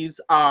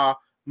countries are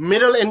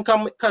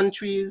middle-income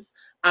countries,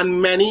 and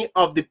many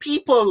of the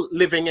people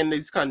living in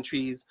these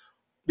countries,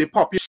 the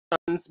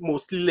populations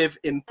mostly live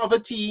in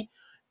poverty,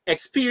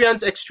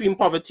 experience extreme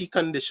poverty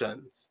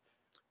conditions.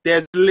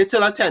 There's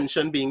little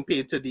attention being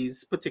paid to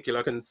these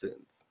particular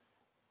concerns.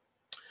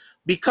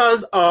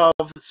 Because of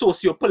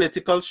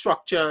socio-political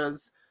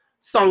structures,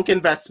 sunk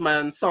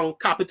investments, sunk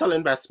capital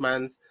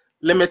investments,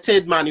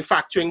 limited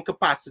manufacturing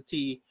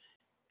capacity,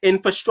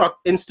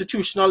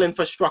 institutional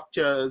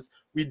infrastructures,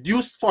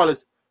 reduced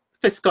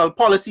fiscal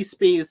policy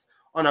space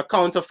on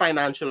account of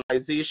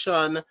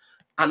financialization,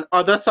 and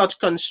other such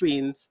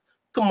constraints,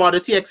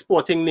 commodity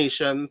exporting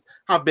nations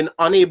have been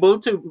unable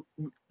to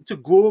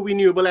grow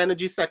renewable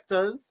energy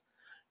sectors.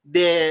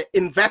 Their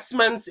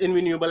investments in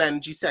renewable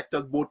energy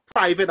sectors, both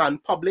private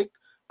and public,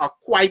 are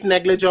quite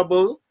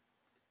negligible.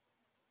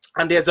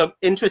 And there's an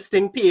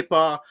interesting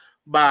paper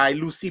by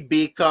Lucy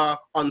Baker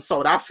on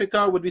South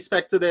Africa with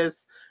respect to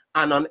this,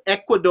 and on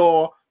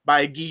Ecuador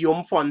by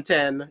Guillaume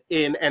Fontaine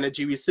in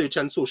Energy Research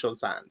and Social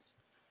Science.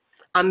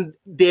 And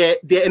their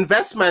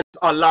investments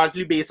are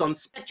largely based on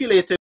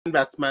speculative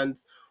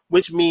investments,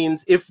 which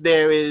means if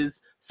there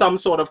is some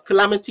sort of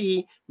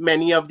calamity,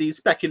 many of these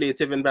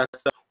speculative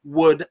investors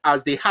would,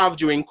 as they have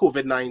during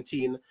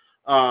COVID-19,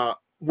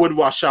 would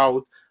rush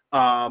out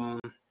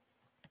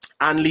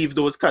and leave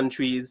those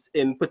countries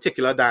in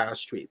particular dire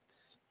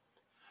straits.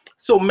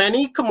 So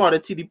many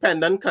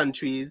commodity-dependent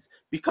countries,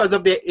 because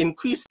of their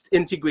increased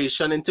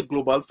integration into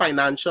global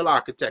financial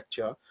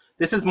architecture,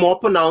 this is more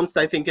pronounced,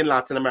 I think, in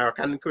Latin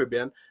America and the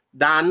Caribbean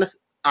than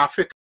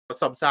Africa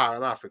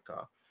sub-Saharan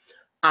Africa.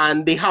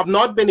 And they have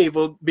not been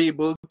able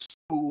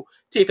to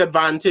take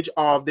advantage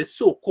of the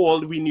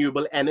so-called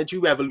renewable energy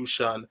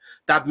revolution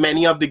that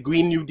many of the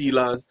Green New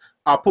Dealers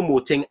are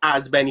promoting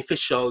as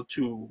beneficial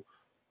to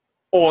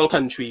all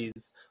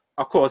countries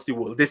across the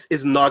world. This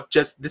is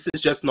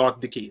just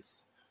not the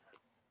case.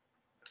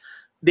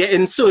 Their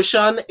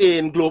insertion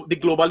in the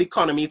global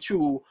economy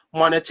through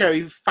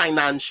monetary,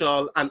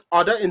 financial, and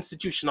other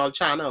institutional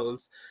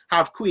channels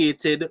have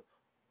created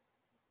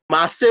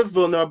massive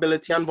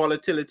vulnerability and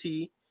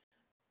volatility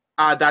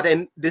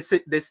that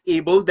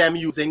disable them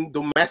using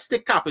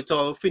domestic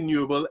capital for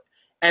renewable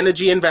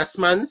energy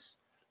investments.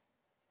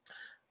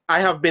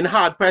 I have been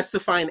hard pressed to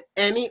find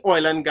any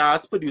oil and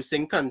gas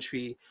producing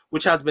country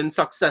which has been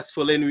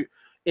successful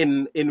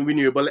in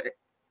renewable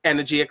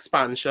energy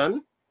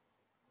expansion.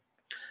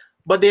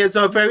 But there's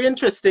a very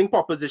interesting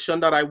proposition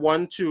that I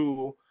want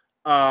to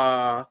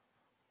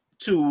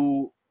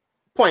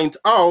point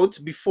out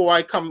before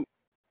I come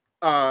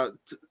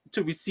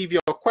to receive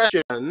your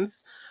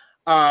questions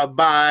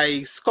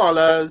by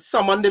scholars,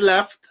 some on the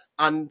left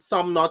and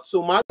some not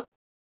so much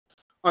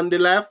on the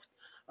left.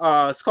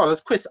 Scholars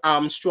Chris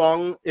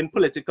Armstrong in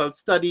political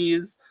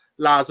studies,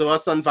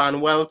 Lazarus and Van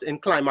Welt in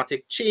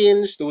climatic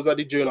change, those are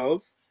the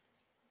journals,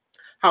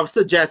 have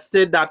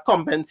suggested that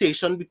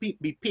compensation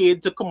be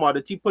paid to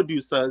commodity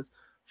producers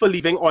for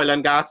leaving oil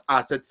and gas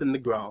assets in the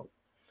ground.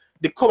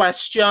 The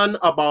question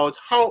about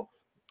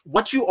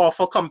what you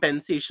offer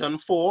compensation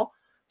for,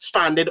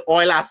 stranded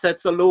oil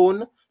assets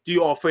alone, do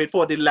you offer it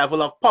for the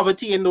level of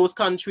poverty in those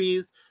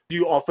countries? Do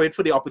you offer it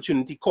for the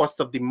opportunity cost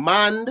of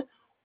demand,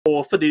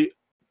 or for the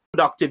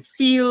productive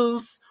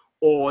fields,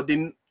 or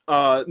the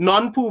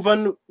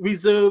non-proven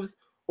reserves,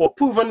 or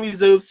proven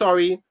reserves,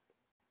 sorry,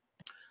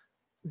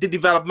 the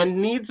development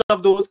needs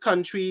of those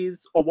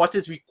countries, or what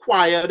is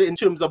required in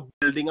terms of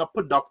building a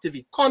productive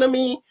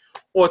economy,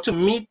 or to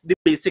meet the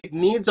basic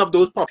needs of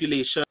those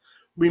populations,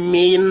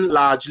 remain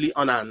largely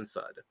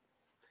unanswered.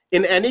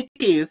 In any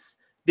case,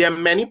 there are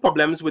many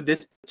problems with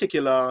this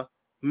particular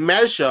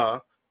measure,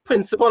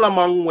 principal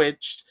among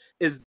which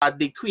is that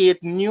they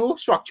create new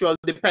structural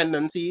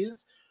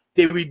dependencies,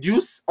 they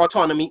reduce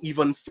autonomy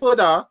even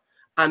further,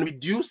 and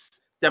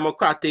reduce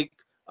democratic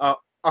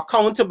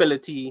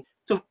accountability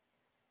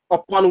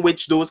upon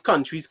which those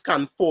countries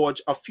can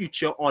forge a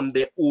future on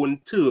their own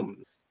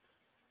terms.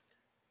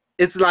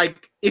 It's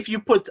like if you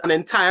put an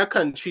entire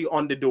country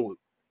on the dole,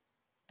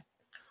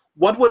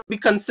 what would be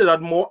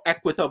considered more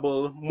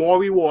equitable, more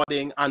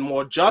rewarding, and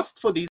more just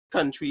for these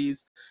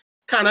countries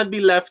cannot be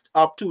left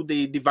up to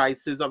the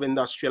devices of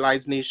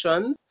industrialized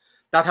nations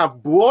that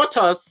have brought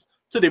us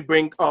to the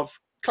brink of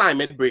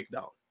climate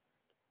breakdown.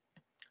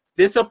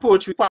 This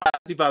approach requires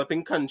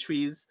developing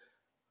countries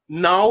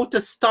now to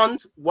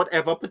stunt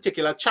whatever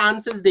particular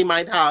chances they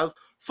might have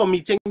for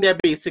meeting their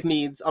basic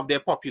needs of their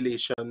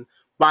population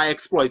by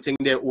exploiting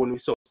their own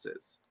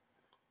resources.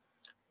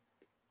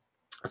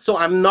 So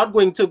I'm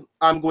going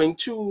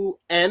to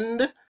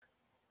end.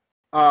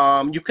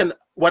 You can,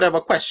 whatever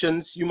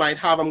questions you might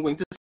have, I'm going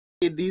to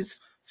say these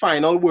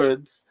final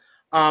words.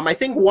 I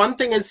think one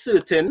thing is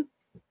certain,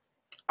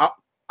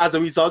 as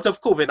a result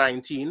of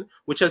COVID-19,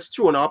 which has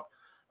thrown up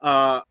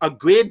a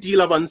great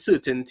deal of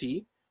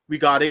uncertainty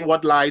regarding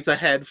what lies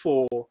ahead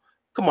for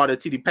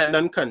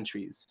commodity-dependent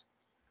countries.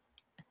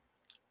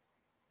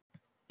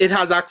 It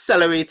has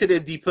accelerated a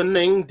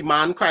deepening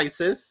demand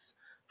crisis,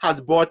 has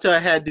brought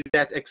ahead the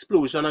debt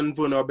explosion and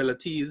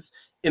vulnerabilities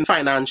in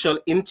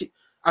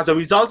as a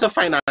result of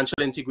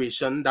financial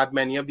integration that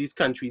many of these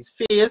countries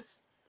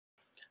face,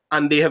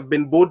 and they have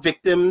been both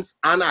victims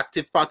and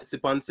active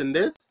participants in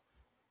this.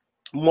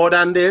 More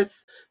than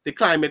this, the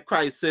climate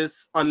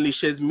crisis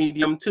unleashes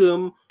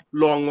medium-term,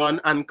 long-run,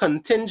 and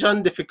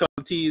contingent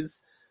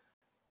difficulties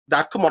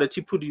that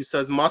commodity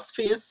producers must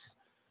face.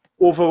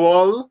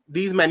 Overall,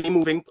 these many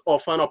moving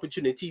offer an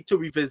opportunity to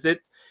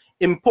revisit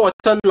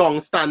important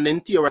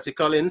long-standing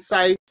theoretical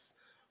insights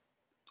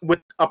with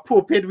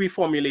appropriate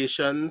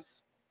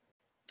reformulations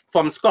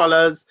from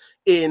scholars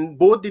in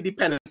both the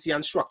dependency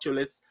and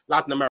structuralist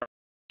Latin American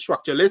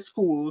structuralist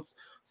schools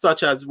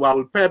such as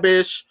Raul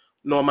Prebisch,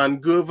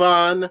 Norman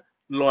Gervan,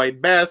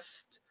 Lloyd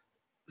Best,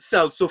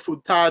 Celso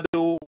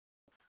Furtado,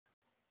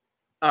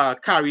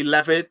 Carrie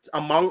Levitt,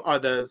 among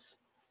others,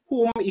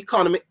 whom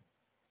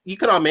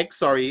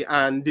economics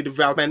and the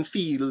development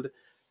field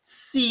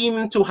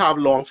seem to have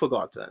long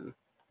forgotten.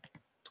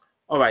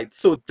 All right,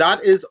 so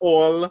that is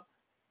all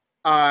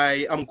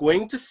I am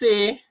going to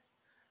say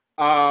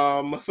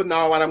for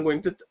now, and I'm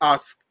going to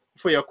ask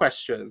for your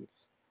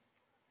questions.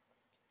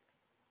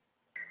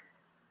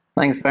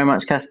 Thanks very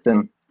much,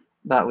 Keston.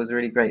 That was a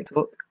really great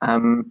talk.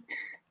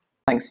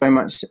 Thanks very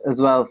much as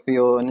well for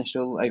your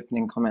initial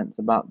opening comments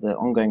about the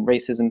ongoing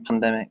racism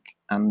pandemic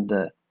and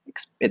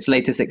its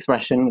latest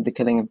expression with the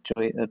killing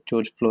of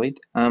George Floyd.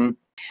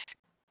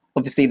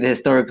 Obviously, the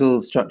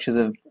historical structures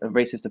of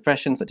racist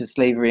oppression, such as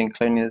slavery and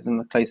colonialism,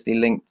 are closely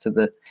linked to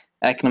the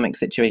economic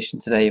situation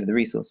today of the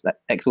resource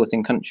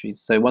exporting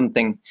countries. So one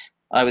thing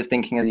I was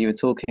thinking as you were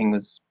talking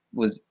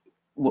was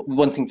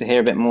wanting to hear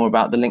a bit more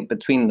about the link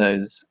between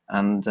those,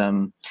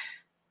 and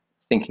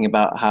thinking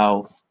about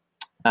how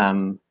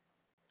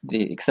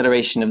the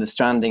acceleration of the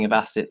stranding of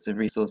assets of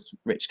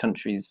resource-rich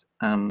countries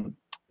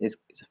is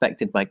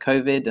affected by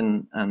COVID,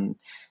 and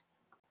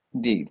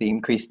the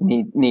increased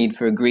need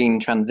for a green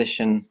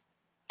transition.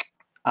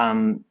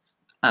 And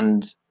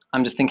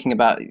I'm just thinking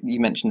about, you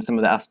mentioned some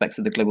of the aspects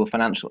of the global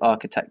financial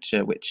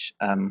architecture which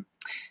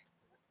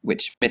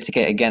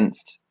mitigate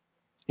against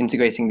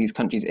integrating these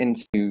countries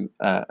into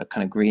a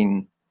kind of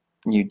green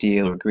New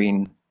Deal or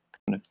green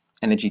kind of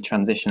energy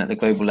transition at the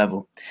global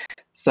level.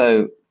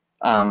 So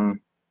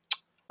I'm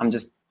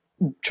just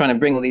trying to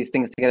bring all these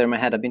things together in my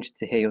head. I'd be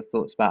interested to hear your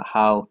thoughts about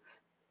how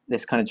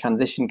this kind of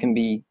transition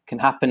can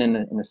happen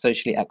in a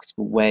socially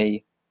equitable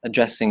way,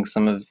 addressing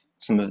some of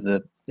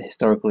the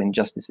historical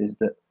injustices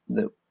that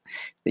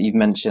you've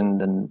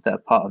mentioned and that are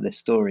part of this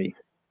story.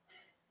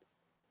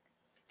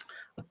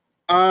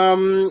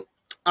 The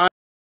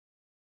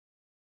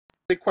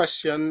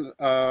question,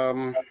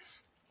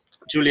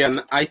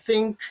 Julian, I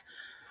think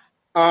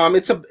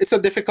it's a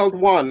difficult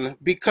one,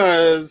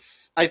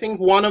 because I think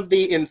one of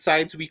the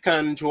insights we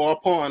can draw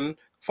upon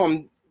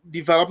from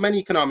development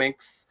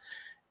economics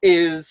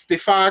is the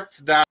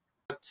fact that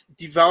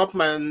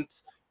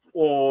development,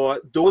 or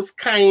those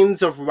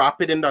kinds of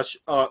rapid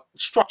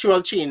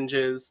structural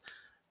changes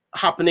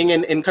happening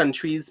in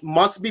countries,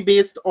 must be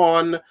based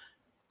on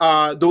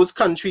those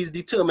countries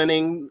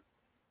determining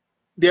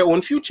their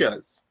own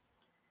futures.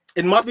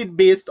 It must be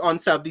based on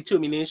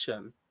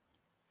self-determination.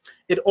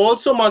 It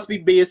also must be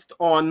based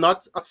on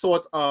not a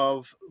sort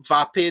of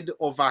vapid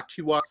or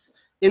vacuous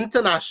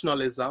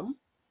internationalism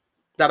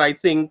that I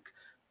think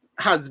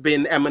has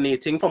been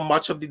emanating from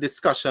much of the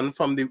discussion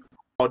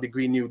about the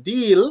Green New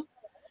Deal.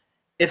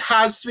 It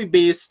has to be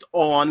based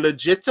on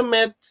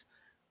legitimate,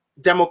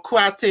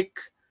 democratic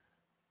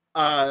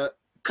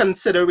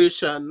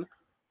consideration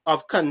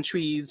of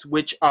countries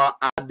which are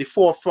at the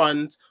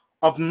forefront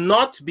of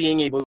not being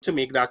able to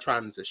make that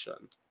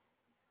transition.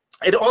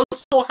 It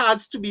also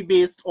has to be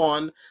based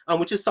on, and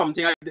which is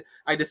something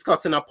I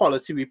discussed in a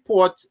policy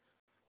report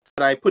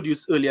that I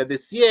produced earlier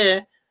this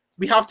year,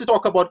 we have to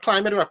talk about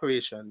climate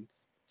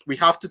reparations. We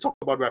have to talk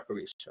about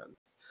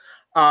reparations.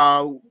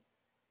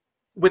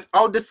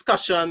 Without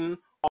discussion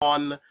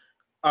on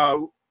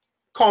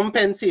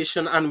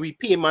compensation and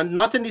repayment,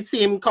 not the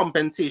same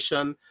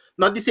compensation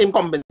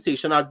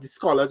as the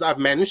scholars I've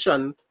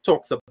mentioned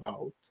talks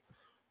about,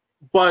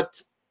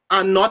 but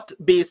are not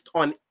based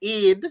on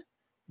aid,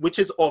 which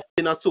is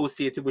often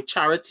associated with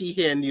charity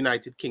here in the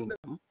United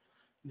Kingdom,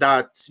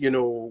 that, you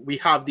know, we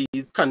have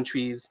these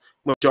countries,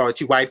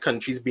 majority white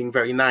countries, being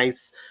very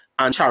nice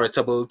and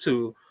charitable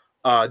to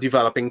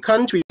developing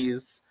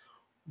countries,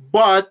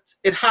 but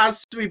it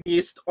has to be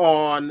based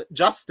on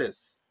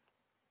justice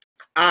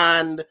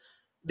and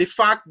the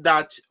fact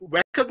that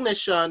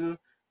recognition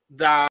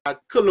that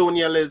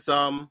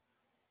colonialism,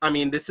 I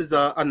mean, this is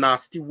a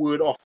nasty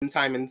word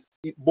oftentimes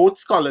in both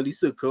scholarly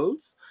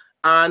circles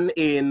and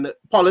in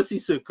policy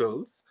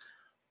circles,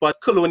 but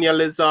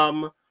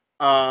colonialism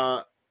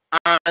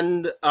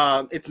and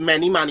its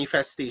many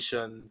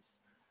manifestations,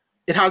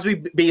 it has to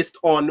be based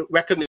on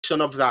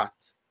recognition of that,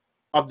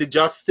 of the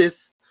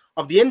justice,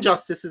 of the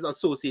injustices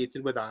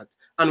associated with that,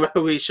 and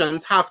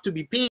reparations have to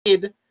be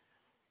paid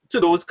to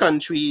those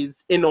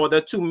countries in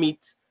order to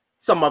meet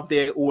some of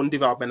their own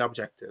development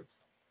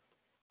objectives.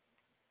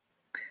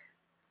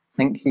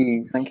 Thank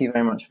you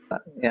very much for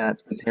that. Yeah,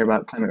 it's good to hear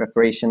about climate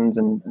reparations,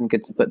 and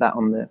good to put that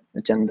on the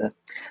agenda.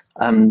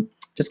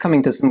 Just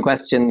coming to some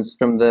questions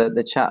from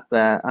the chat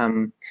there.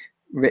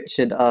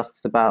 Richard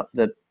asks about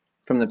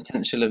from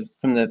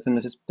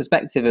the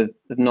perspective of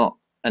not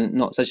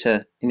such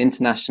an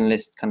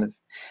internationalist kind of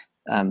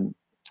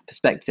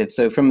perspective.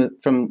 So from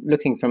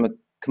looking from a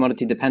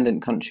commodity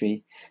dependent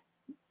country,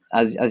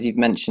 as you've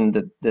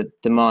mentioned, the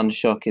demand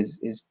shock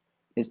is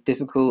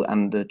difficult,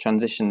 and the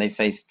transition they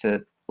face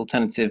to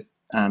alternative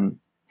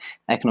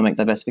economic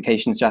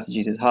diversification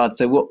strategies is hard.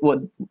 So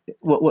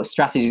what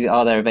strategies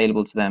are there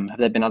available to them? Have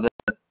there been other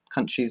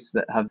countries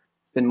that have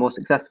been more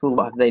successful?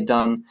 What have they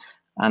done,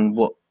 and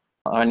what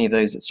are any of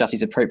those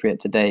strategies appropriate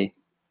today,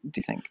 do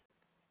you think?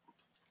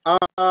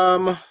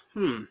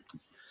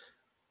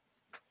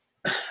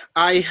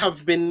 I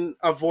have been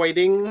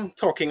avoiding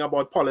talking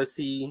about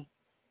policy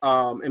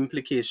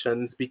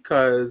implications,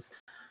 because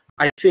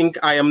I think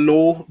I am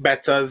no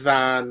better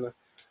than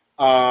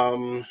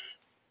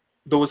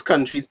those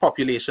countries'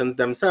 populations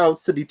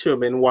themselves to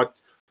determine what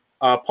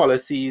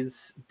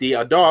policies they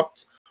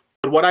adopt.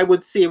 But what I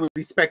would say with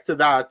respect to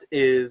that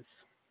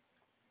is,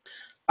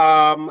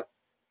 I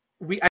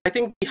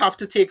think we have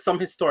to take some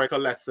historical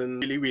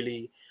lessons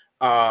really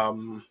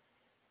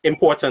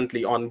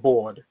importantly on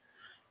board.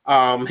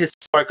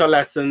 Historical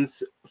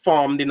lessons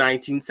from the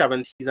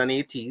 1970s and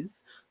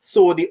 80s.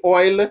 So the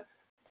oil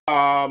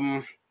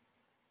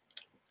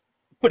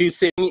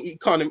producing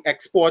economy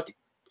export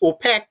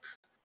OPEC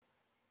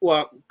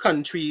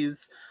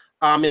countries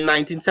in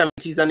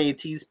 1970s and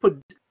 80s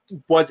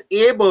was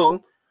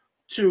able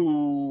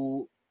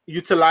to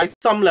utilize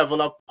some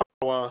level of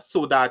power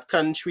so that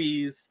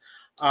countries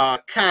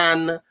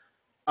can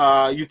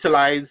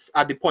utilize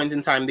at the point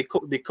in time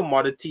the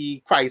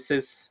commodity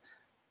crisis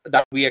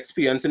that we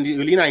experienced in the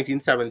early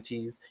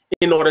 1970s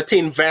in order to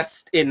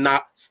invest in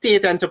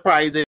state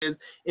enterprises,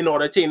 in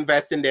order to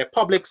invest in their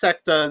public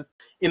sectors,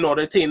 in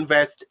order to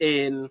invest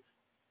in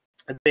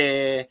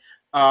their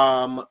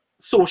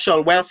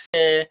social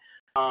welfare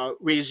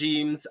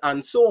regimes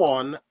and so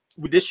on,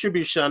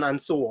 distribution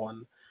and so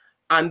on.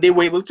 And they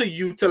were able to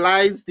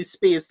utilize the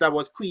space that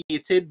was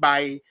created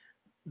by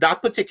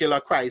that particular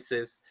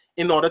crisis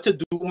in order to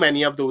do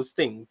many of those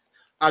things.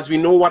 As we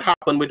know what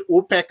happened with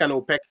OPEC, and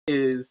OPEC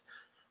is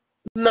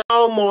now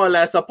more or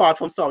less, apart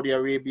from Saudi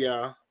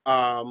Arabia,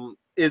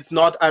 is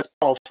not as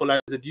powerful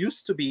as it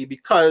used to be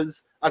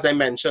because, as I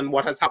mentioned,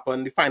 what has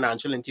happened, the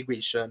financial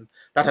integration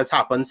that has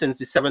happened since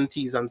the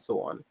 70s and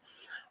so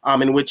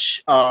on, in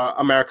which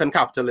American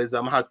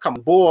capitalism has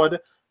come out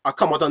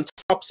on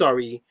top,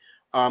 sorry,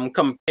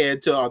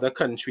 compared to other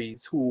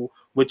countries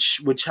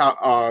which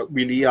are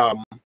really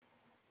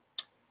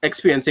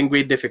experiencing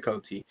great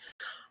difficulty.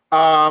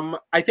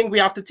 I think we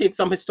have to take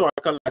some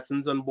historical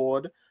lessons on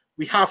board.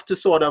 We have to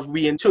sort of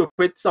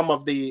reinterpret some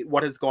of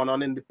what has gone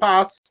on in the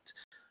past,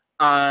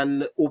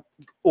 and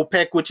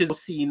OPEC, which is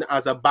seen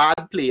as a bad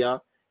player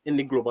in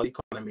the global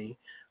economy.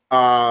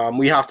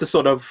 We have to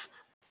sort of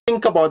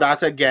think about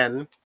that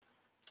again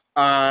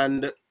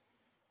and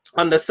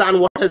understand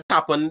what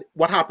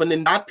happened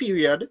in that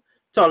period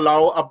to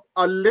allow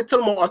a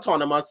little more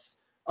autonomous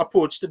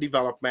approach to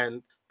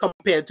development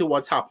compared to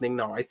what's happening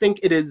now. I think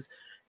it is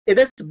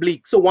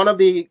bleak. So one of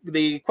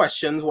the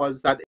questions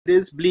was that it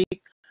is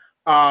bleak.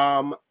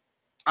 I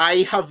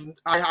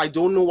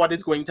don't know what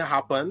is going to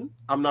happen.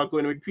 I'm not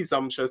going to be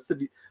presumptuous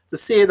to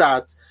say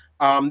that.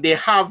 There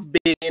have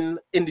been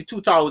in the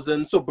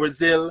 2000s, so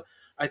Brazil,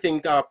 I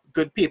think a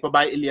good paper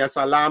by Elias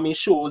Alami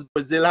shows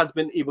Brazil has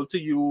been able to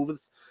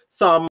use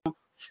some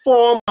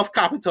form of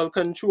capital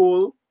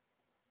control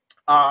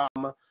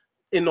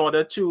in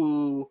order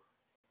to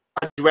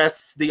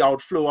address the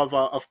outflow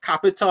of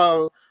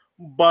capital.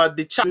 But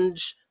the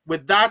challenge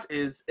with that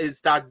is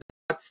that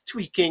that's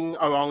tweaking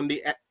around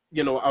the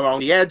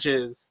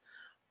edges,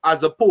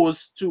 as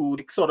opposed to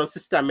the sort of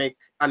systemic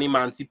and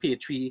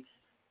emancipatory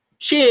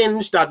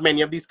change that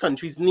many of these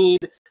countries need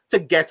to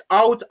get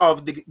out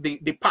of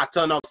the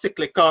pattern of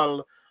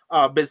cyclical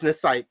business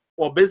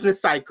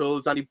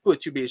cycles and the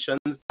perturbations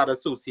that are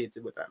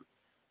associated with them.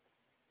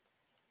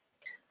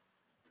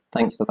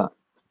 Thanks for that.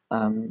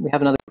 We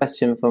have another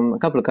question a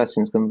couple of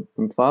questions from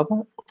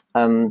Fava.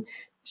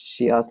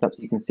 She asked, perhaps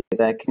you can see it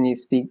there, can you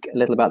speak a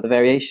little about the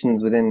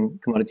variations within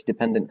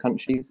commodity-dependent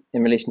countries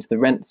in relation to the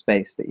rent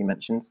space that you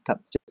mentioned?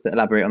 Perhaps just to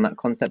elaborate on that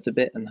concept a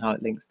bit and how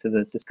it links to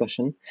the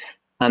discussion.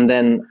 And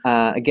then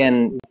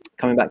again,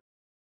 coming back,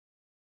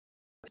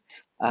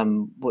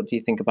 what do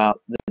you think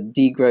about the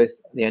degrowth,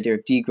 the idea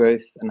of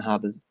degrowth, and how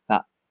does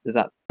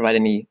that provide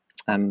any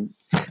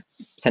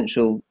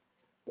potential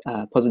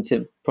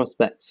positive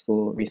prospects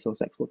for resource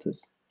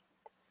exporters?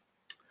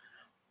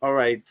 All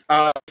right.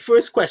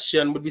 First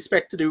question, with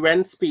respect to the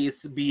rent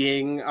space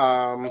being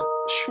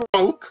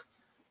shrunk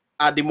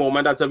at the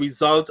moment as a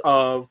result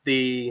of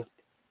the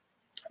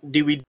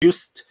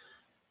reduced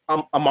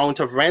amount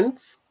of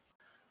rents,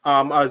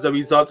 as a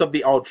result of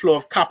the outflow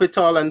of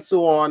capital and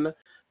so on,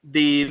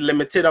 the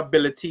limited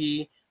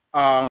ability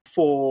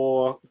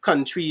for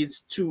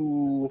countries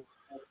to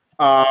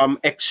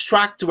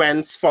extract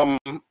rents from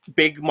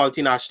big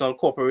multinational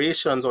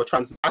corporations or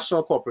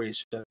transnational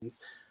corporations.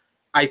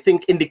 I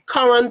think in the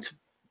current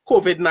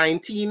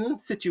COVID-19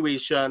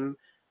 situation,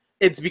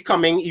 it's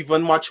becoming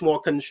even much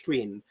more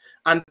constrained.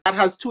 And that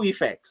has two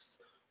effects.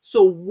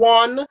 So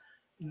one, at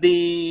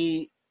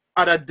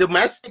a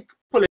domestic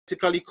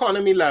political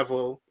economy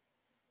level,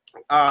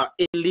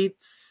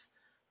 elites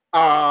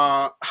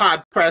are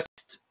hard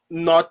pressed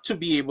not to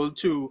be able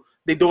to,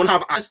 they don't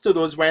have access to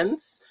those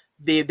rents.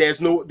 There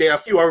are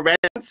fewer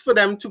rents for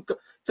them to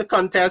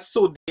contest,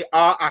 so they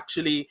are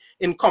actually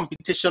in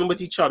competition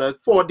with each other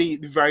for the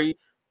very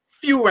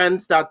few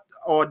rents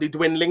or the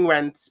dwindling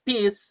rent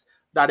space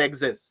that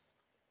exists.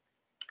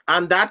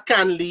 And that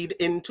can lead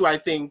into, I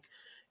think,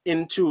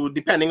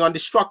 depending on the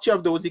structure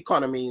of those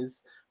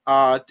economies,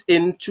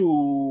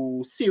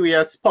 into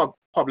serious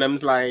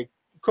problems like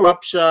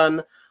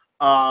corruption,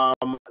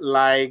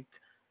 like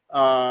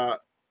a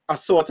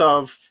sort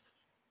of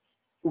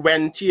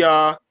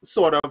rentier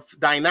sort of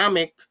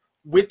dynamic,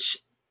 which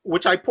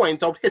I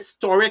point out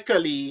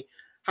historically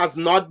has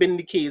not been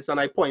the case. And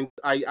I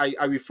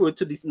refer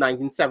to these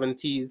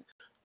 1970s,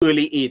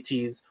 early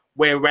 80s,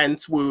 where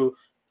rents were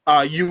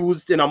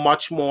used in a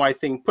much more, I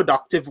think,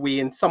 productive way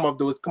in some of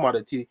those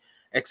commodity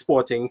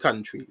exporting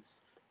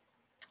countries.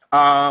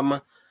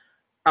 The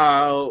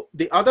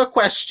other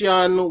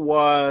question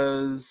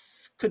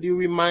was, could you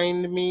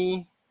remind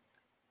me?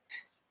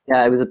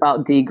 Yeah, it was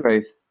about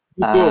degrowth.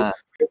 Okay.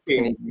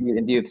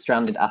 In view of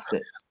stranded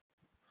assets.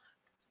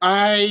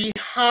 I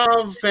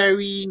have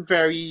very,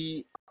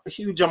 very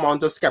huge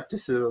amount of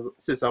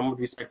skepticism with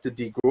respect to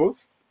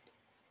degrowth.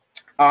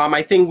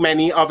 I think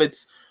many of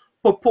its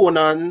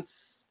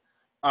proponents,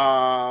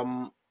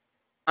 and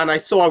I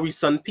saw a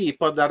recent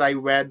paper that I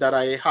read that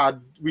I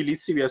had really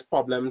serious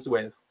problems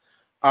with.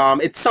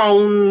 It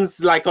sounds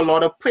like a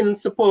lot of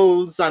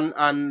principles and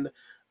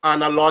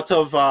a lot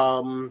of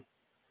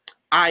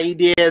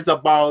ideas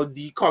about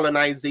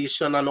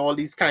decolonization and all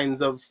these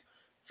kinds of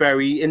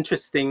very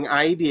interesting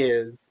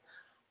ideas,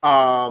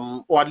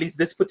 or at least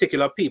this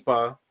particular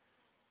paper,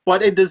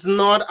 but it does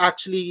not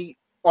actually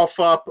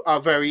offer a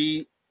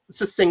very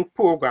succinct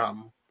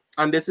program.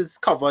 And this is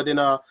covered in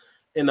a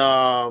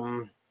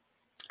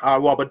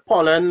Robert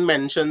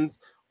Pollan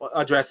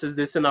addresses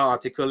this in an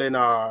article in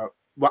a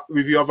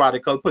review of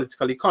radical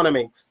political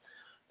economics.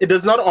 It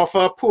does not offer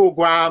a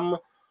program.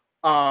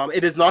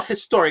 It is not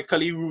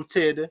historically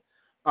rooted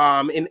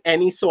in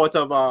any sort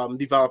of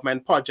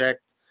development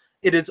project.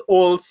 It is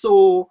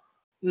also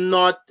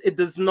not, it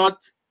does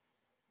not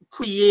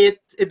create,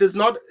 it does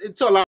not,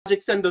 to a large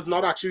extent, does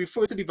not actually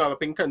refer to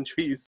developing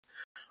countries.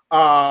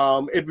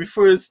 It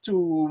refers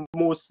to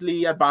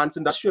mostly advanced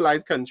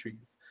industrialized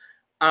countries.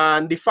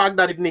 And the fact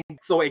that it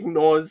neglects or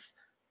ignores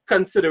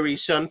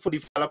consideration for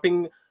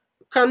developing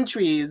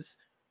countries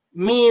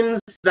means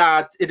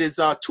that it is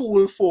a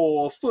tool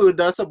for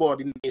further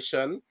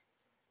subordination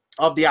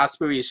of the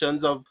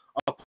aspirations of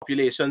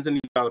populations in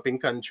developing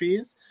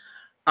countries.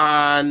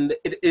 And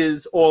it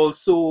is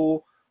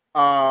also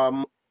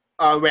a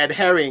red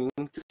herring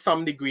to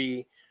some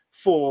degree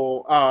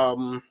for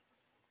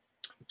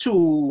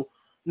to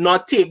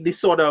not take the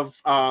sort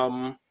of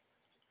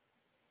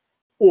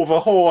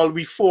overhaul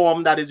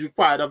reform that is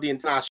required of the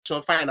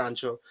international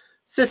financial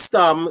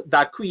system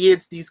that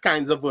creates these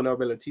kinds of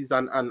vulnerabilities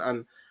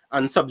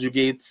and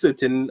subjugates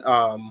certain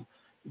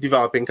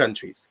developing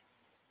countries.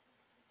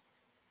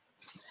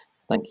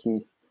 Thank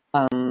you.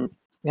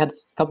 We had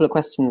a couple of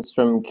questions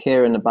from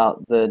Kieran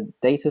about the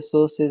data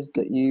sources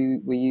that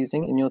you were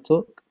using in your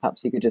talk.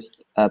 Perhaps you could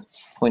just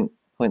point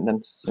them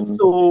to some.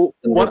 So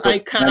what I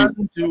can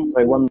do.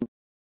 Sorry, one.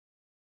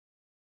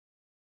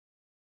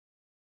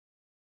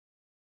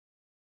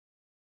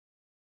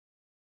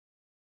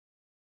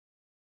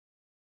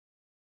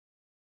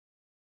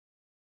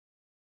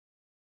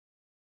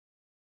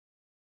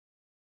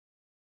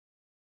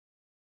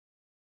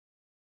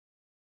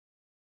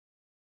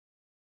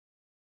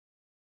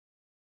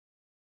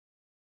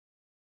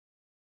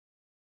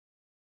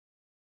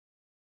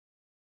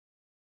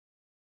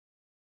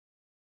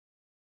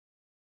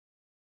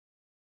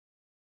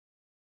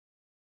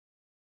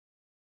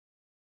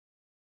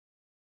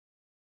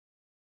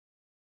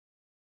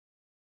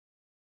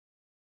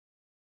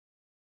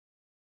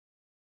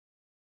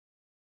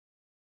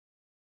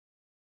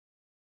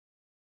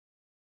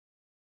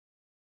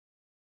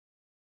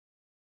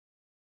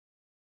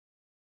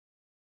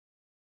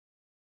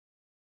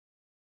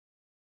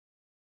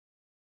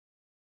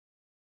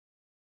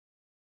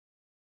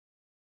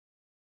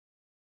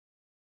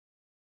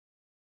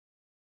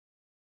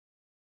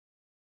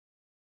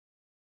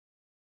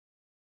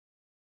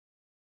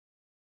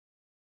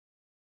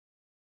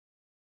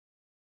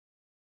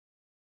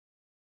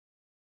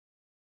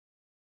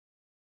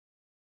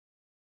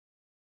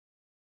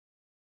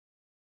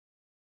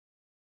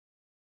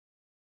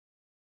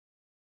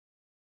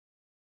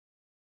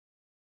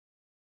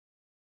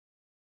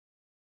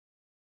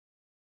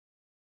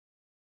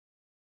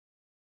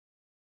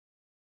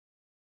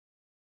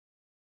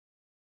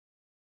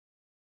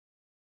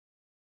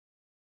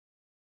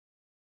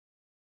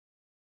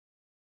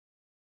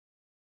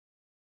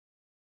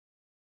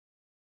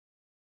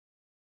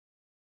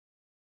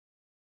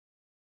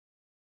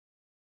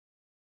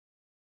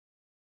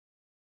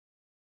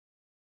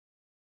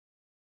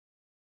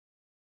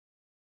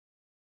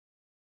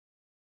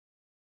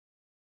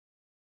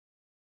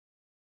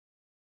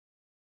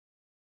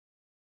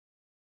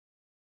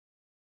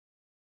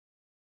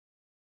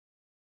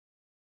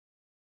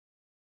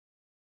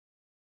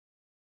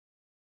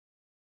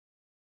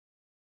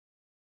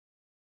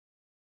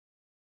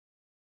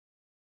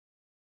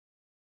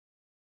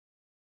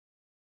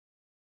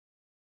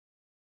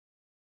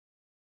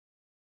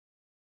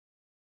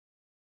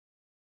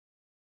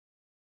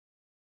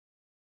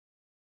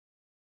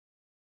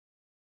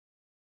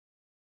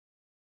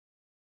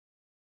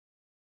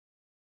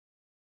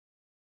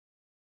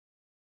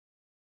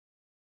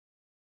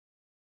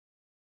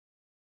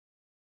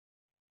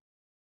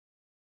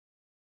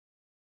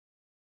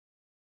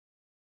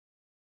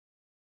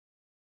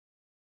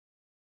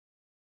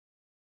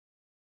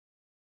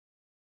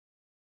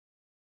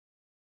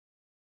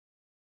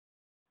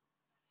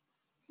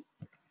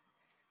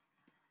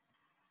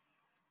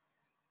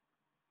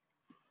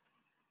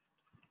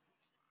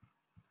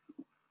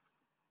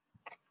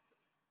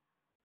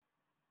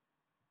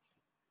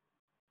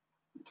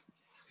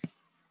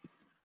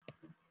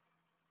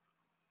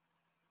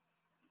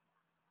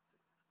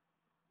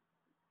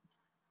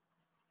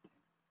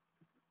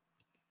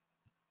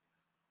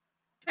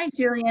 Hi,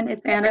 Julian.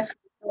 It's Anna from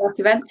Select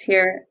Events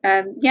here.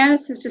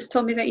 Yanis has just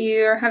told me that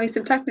you're having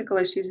some technical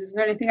issues. Is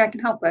there anything I can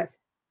help with?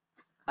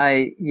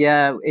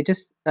 Yeah, it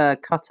just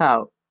cut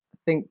out. I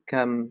think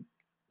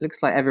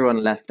looks like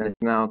everyone left and is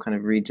now kind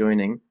of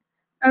rejoining.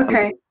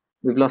 Okay.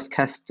 We've lost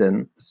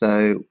Keston,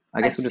 so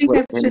I guess we'll just think wait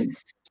I've for him.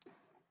 just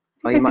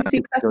Oh, I you think might I have see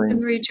to Preston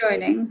join.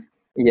 rejoining.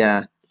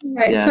 Yeah,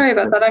 Right, yeah, sorry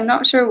about that. I'm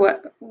not sure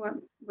what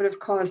would have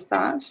caused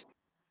that.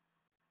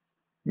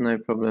 no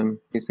problem.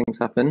 These things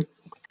happen.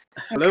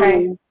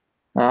 Okay.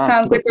 Hello.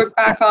 Sounds like we're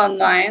back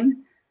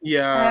online.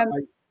 Yeah,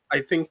 I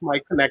think my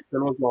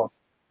connection was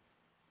lost.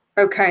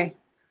 Okay.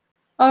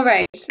 All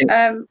right.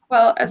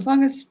 Well, as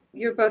long as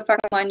you're both back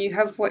online, you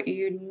have what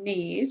you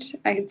need.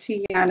 I can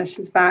see Yanis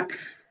is back.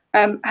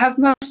 Have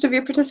most of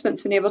your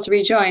participants been able to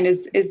rejoin?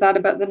 Is that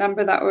about the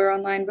number that were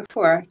online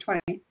before,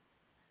 20?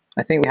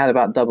 I think we had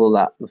about double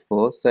that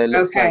before, so it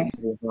looks Okay.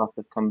 like half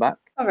have come back.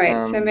 All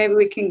right, so maybe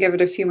we can give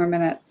it a few more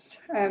minutes.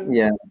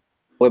 Yeah,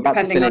 we're about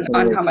to depending finish on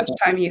anyway, how much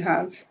time you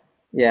have.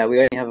 Yeah, we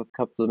only have a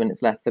couple of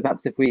minutes left, so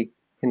perhaps if we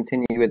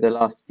continue with the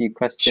last few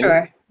questions.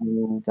 Sure.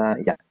 And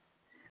yeah.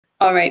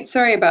 All right,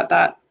 sorry about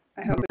that.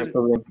 I hope No it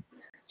problem.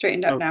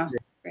 straightened up now.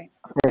 Great.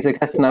 So,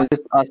 Keston, I was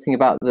just asking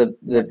about the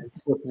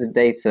sources of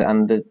data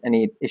and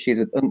any issues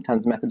with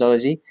UNCTAD's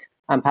methodology.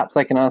 And perhaps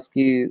I can ask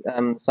you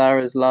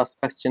Sarah's last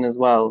question as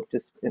well,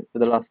 just for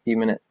the last few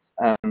minutes.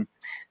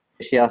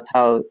 She asked,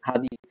 how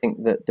do you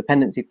think that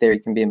dependency theory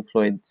can be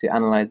employed to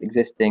analyze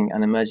existing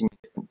and emerging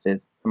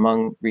differences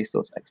among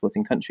resource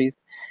exporting countries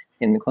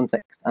in the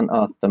context and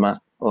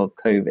aftermath of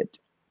COVID?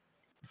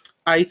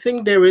 I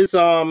think there is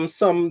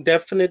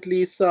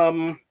definitely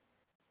some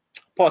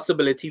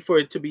possibility for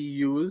it to be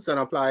used and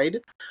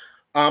applied.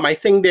 I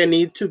think there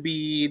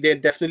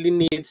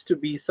definitely needs to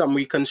be some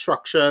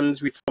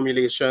reconstructions,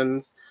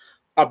 reformulations,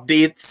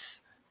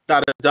 updates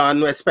that are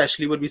done,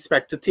 especially with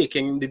respect to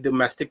taking the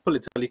domestic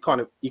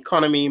political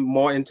economy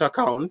more into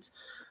account.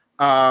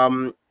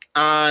 And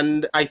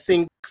I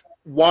think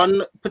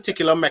one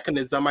particular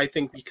mechanism I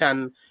think we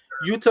can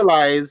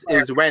utilize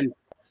is rent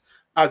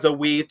as a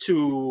way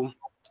to,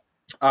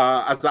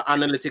 as an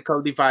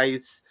analytical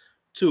device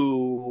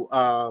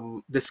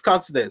to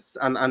discuss this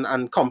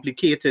and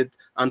complicate it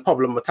and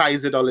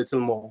problematize it a little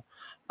more.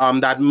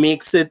 That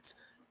makes it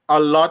a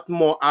lot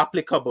more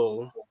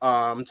applicable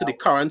to the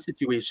current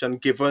situation,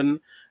 given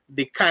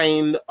the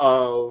kind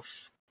of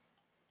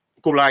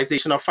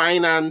globalization of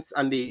finance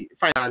and the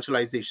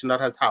financialization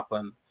that has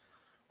happened.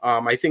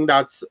 I think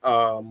that's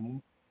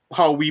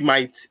how we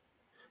might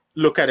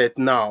look at it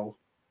now.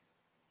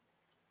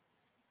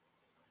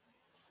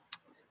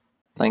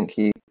 Thank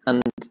you.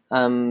 And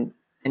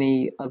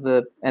any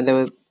other? And there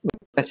was a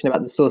question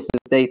about the source of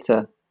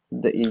data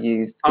that you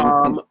used.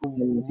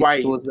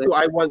 Right. So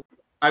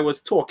I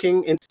was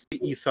talking into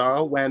the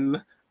ether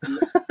when.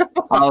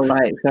 Oh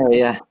right. Sorry.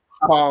 Yeah.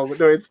 Oh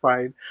no, it's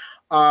fine.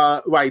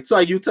 Right. So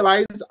I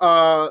utilized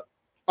quite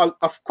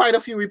a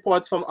few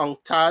reports from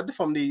UNCTAD,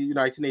 from the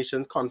United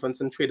Nations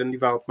Conference on Trade and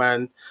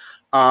Development,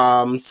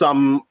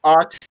 some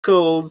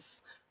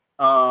articles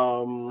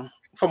from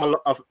a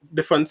lot of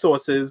different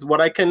sources. What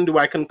I can do,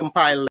 I can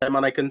compile them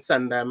and I can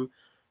send them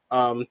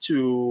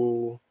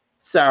to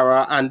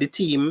Sarah and the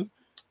team,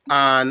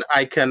 and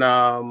I can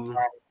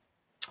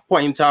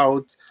point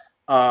out,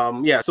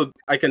 yeah, so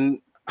I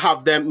can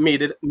have them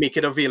make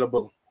it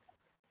available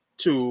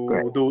to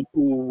Great. those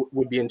who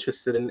would be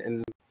interested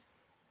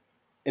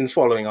in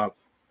following up.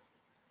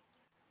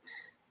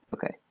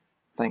 Okay,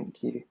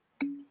 thank you.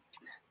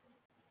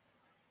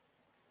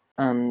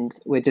 And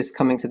we're just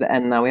coming to the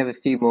end now. We have a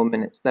few more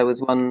minutes. There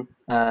was one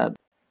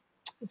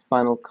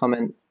final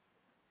comment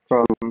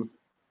from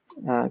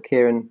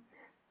Kieran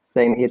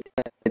saying he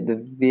attended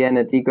the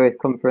Vienna Degrowth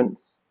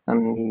Conference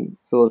and he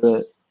saw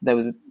that there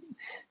was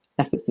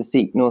efforts to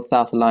seek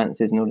North-South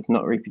alliances in order to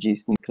not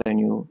reproduce new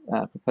colonial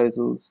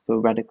proposals for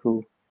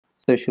radical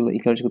social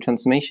ecological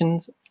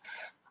transformations.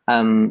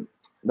 But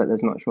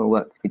there's much more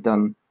work to be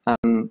done.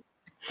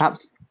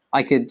 Perhaps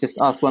I could just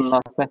ask one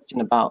last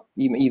question about,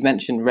 you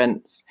mentioned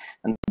rents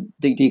and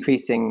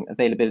decreasing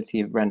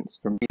availability of rents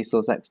from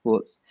resource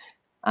exports,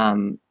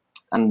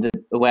 and the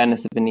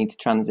awareness of the need to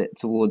transit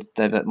towards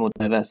more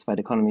diversified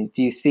economies.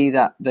 Do you see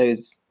that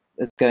those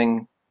as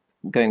going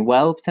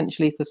well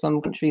potentially for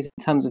some countries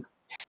in terms of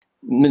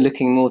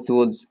looking more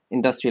towards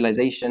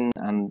industrialization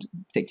and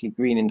particularly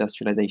green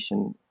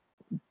industrialization?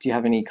 Do you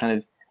have any kind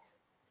of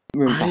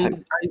room for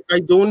hope? I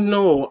don't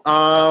know.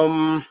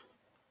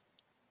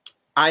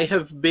 I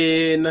have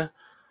been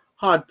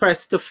hard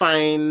pressed to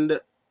find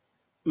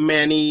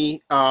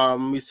many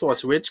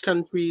resource-rich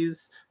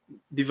countries,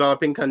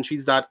 developing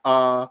countries that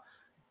are,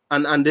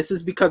 and this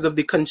is because of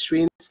the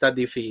constraints that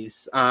they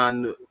face.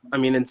 And I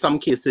mean, in some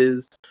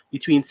cases,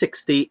 between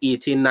 60,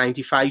 80,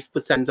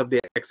 95% of their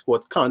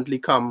exports currently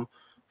come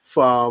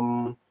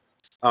from,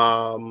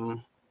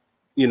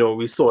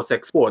 resource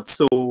exports.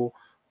 So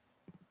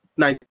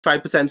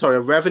 95%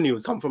 of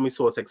revenues come from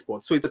resource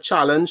exports. So it's a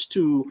challenge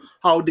to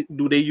how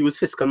do they use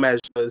fiscal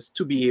measures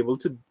to be able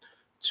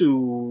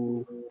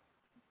to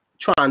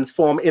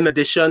transform, in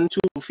addition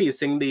to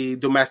facing the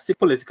domestic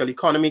political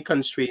economy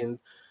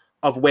constraints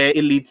of where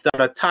elites that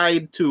are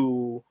tied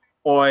to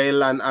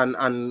oil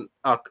and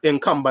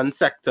incumbent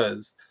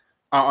sectors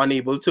are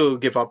unable to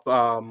give up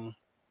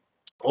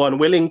or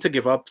unwilling to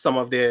give up some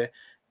of their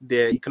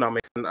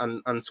economic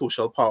and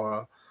social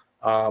power,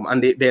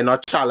 and they're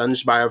not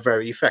challenged by a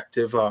very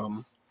effective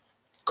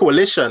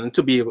coalition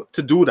to be able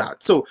to do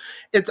that. So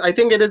I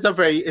think it is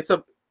it's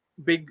a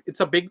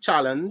big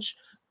challenge.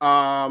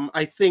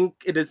 I think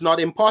it is not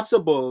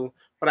impossible,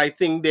 but I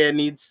think there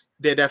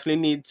definitely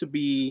need to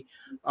be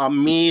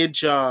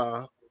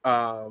major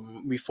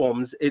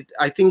reforms.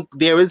 I think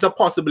there is a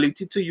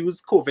possibility to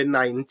use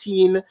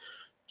COVID-19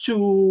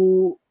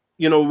 to,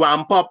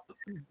 ramp up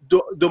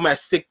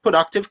domestic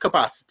productive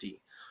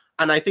capacity,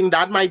 and I think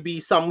that might be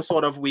some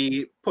sort of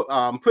way,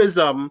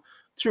 prism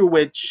through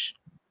which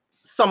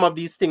some of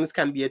these things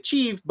can be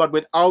achieved. But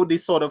without the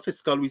sort of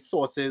fiscal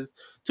resources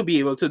to be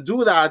able to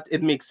do that,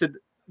 it makes it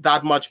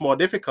that much more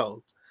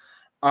difficult.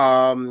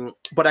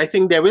 But I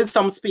think there is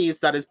some space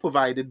that is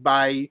provided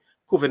by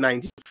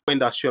COVID-19 for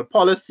industrial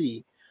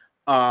policy,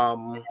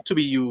 to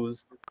be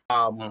used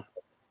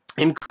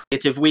in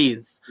creative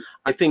ways.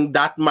 I think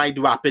that might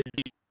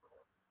rapidly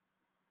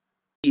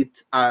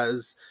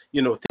as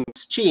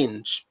things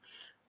change.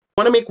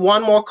 I want to make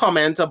one more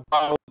comment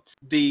about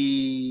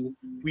the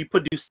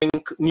reproducing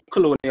new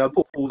colonial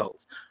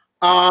proposals.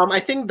 I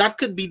think that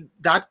could be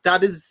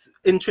that is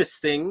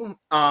interesting,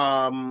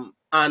 and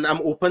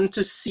I'm open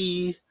to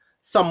see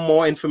some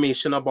more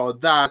information about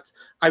that.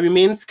 I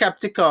remain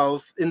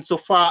skeptical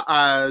insofar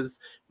as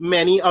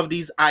many of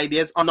these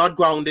ideas are not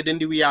grounded in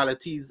the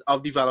realities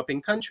of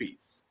developing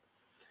countries.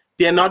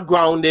 They're not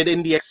grounded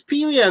in the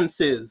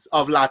experiences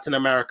of Latin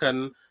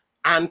American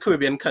and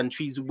Caribbean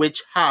countries,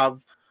 which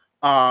have,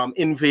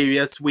 in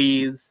various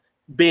ways,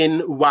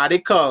 been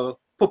radical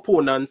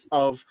proponents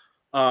of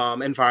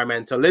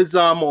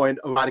environmentalism, or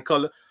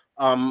radical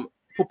have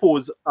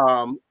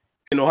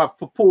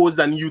proposed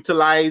and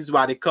utilized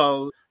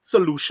radical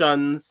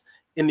solutions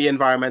in the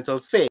environmental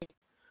sphere.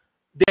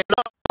 They're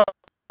not,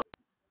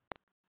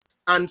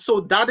 and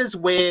so that is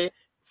where,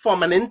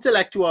 from an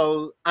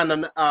intellectual and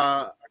an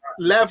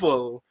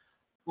level,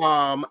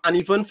 and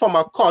even from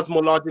a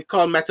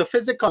cosmological,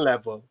 metaphysical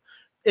level,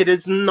 it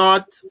is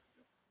not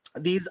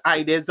these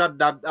ideas that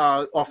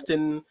are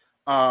often,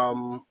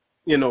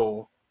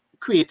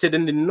 created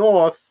in the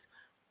North,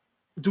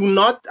 do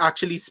not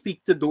actually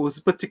speak to those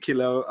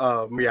particular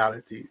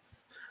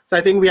realities. So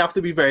I think we have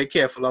to be very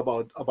careful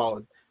about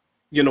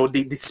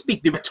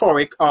the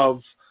rhetoric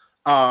of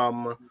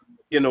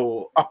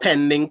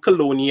appending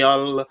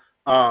colonial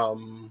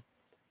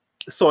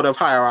sort of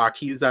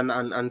hierarchies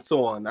and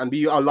so on, and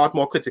be a lot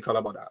more critical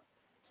about that.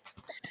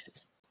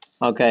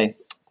 Okay,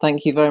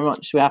 thank you very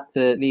much. We have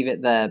to leave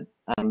it there,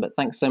 but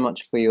thanks so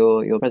much for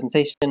your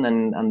presentation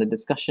and the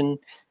discussion.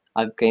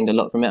 I've gained a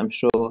lot from it. I'm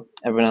sure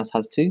everyone else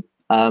has too.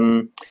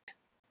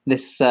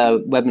 This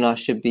webinar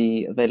should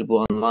be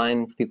available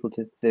online for people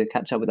to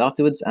catch up with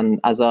afterwards, and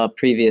as our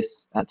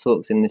previous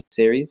talks in this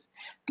series.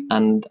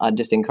 And I'd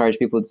just encourage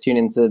people to tune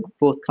into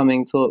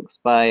forthcoming talks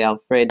by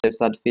Alfredo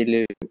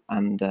Sadfilu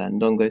and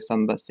Ndongo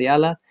Samba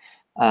Siala,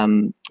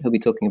 who'll be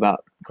talking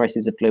about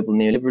crises of global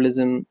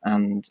neoliberalism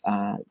and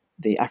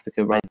the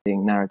Africa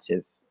Rising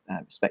narrative,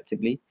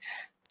 respectively.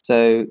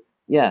 So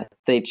yeah,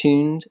 stay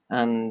tuned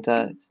and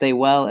stay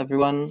well,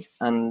 everyone,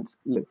 and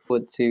look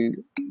forward to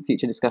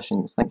future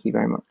discussions. Thank you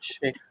very much.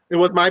 Okay. It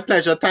was my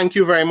pleasure. Thank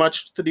you very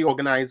much to the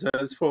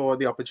organizers for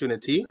the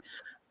opportunity,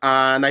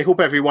 and I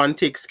hope everyone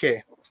takes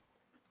care.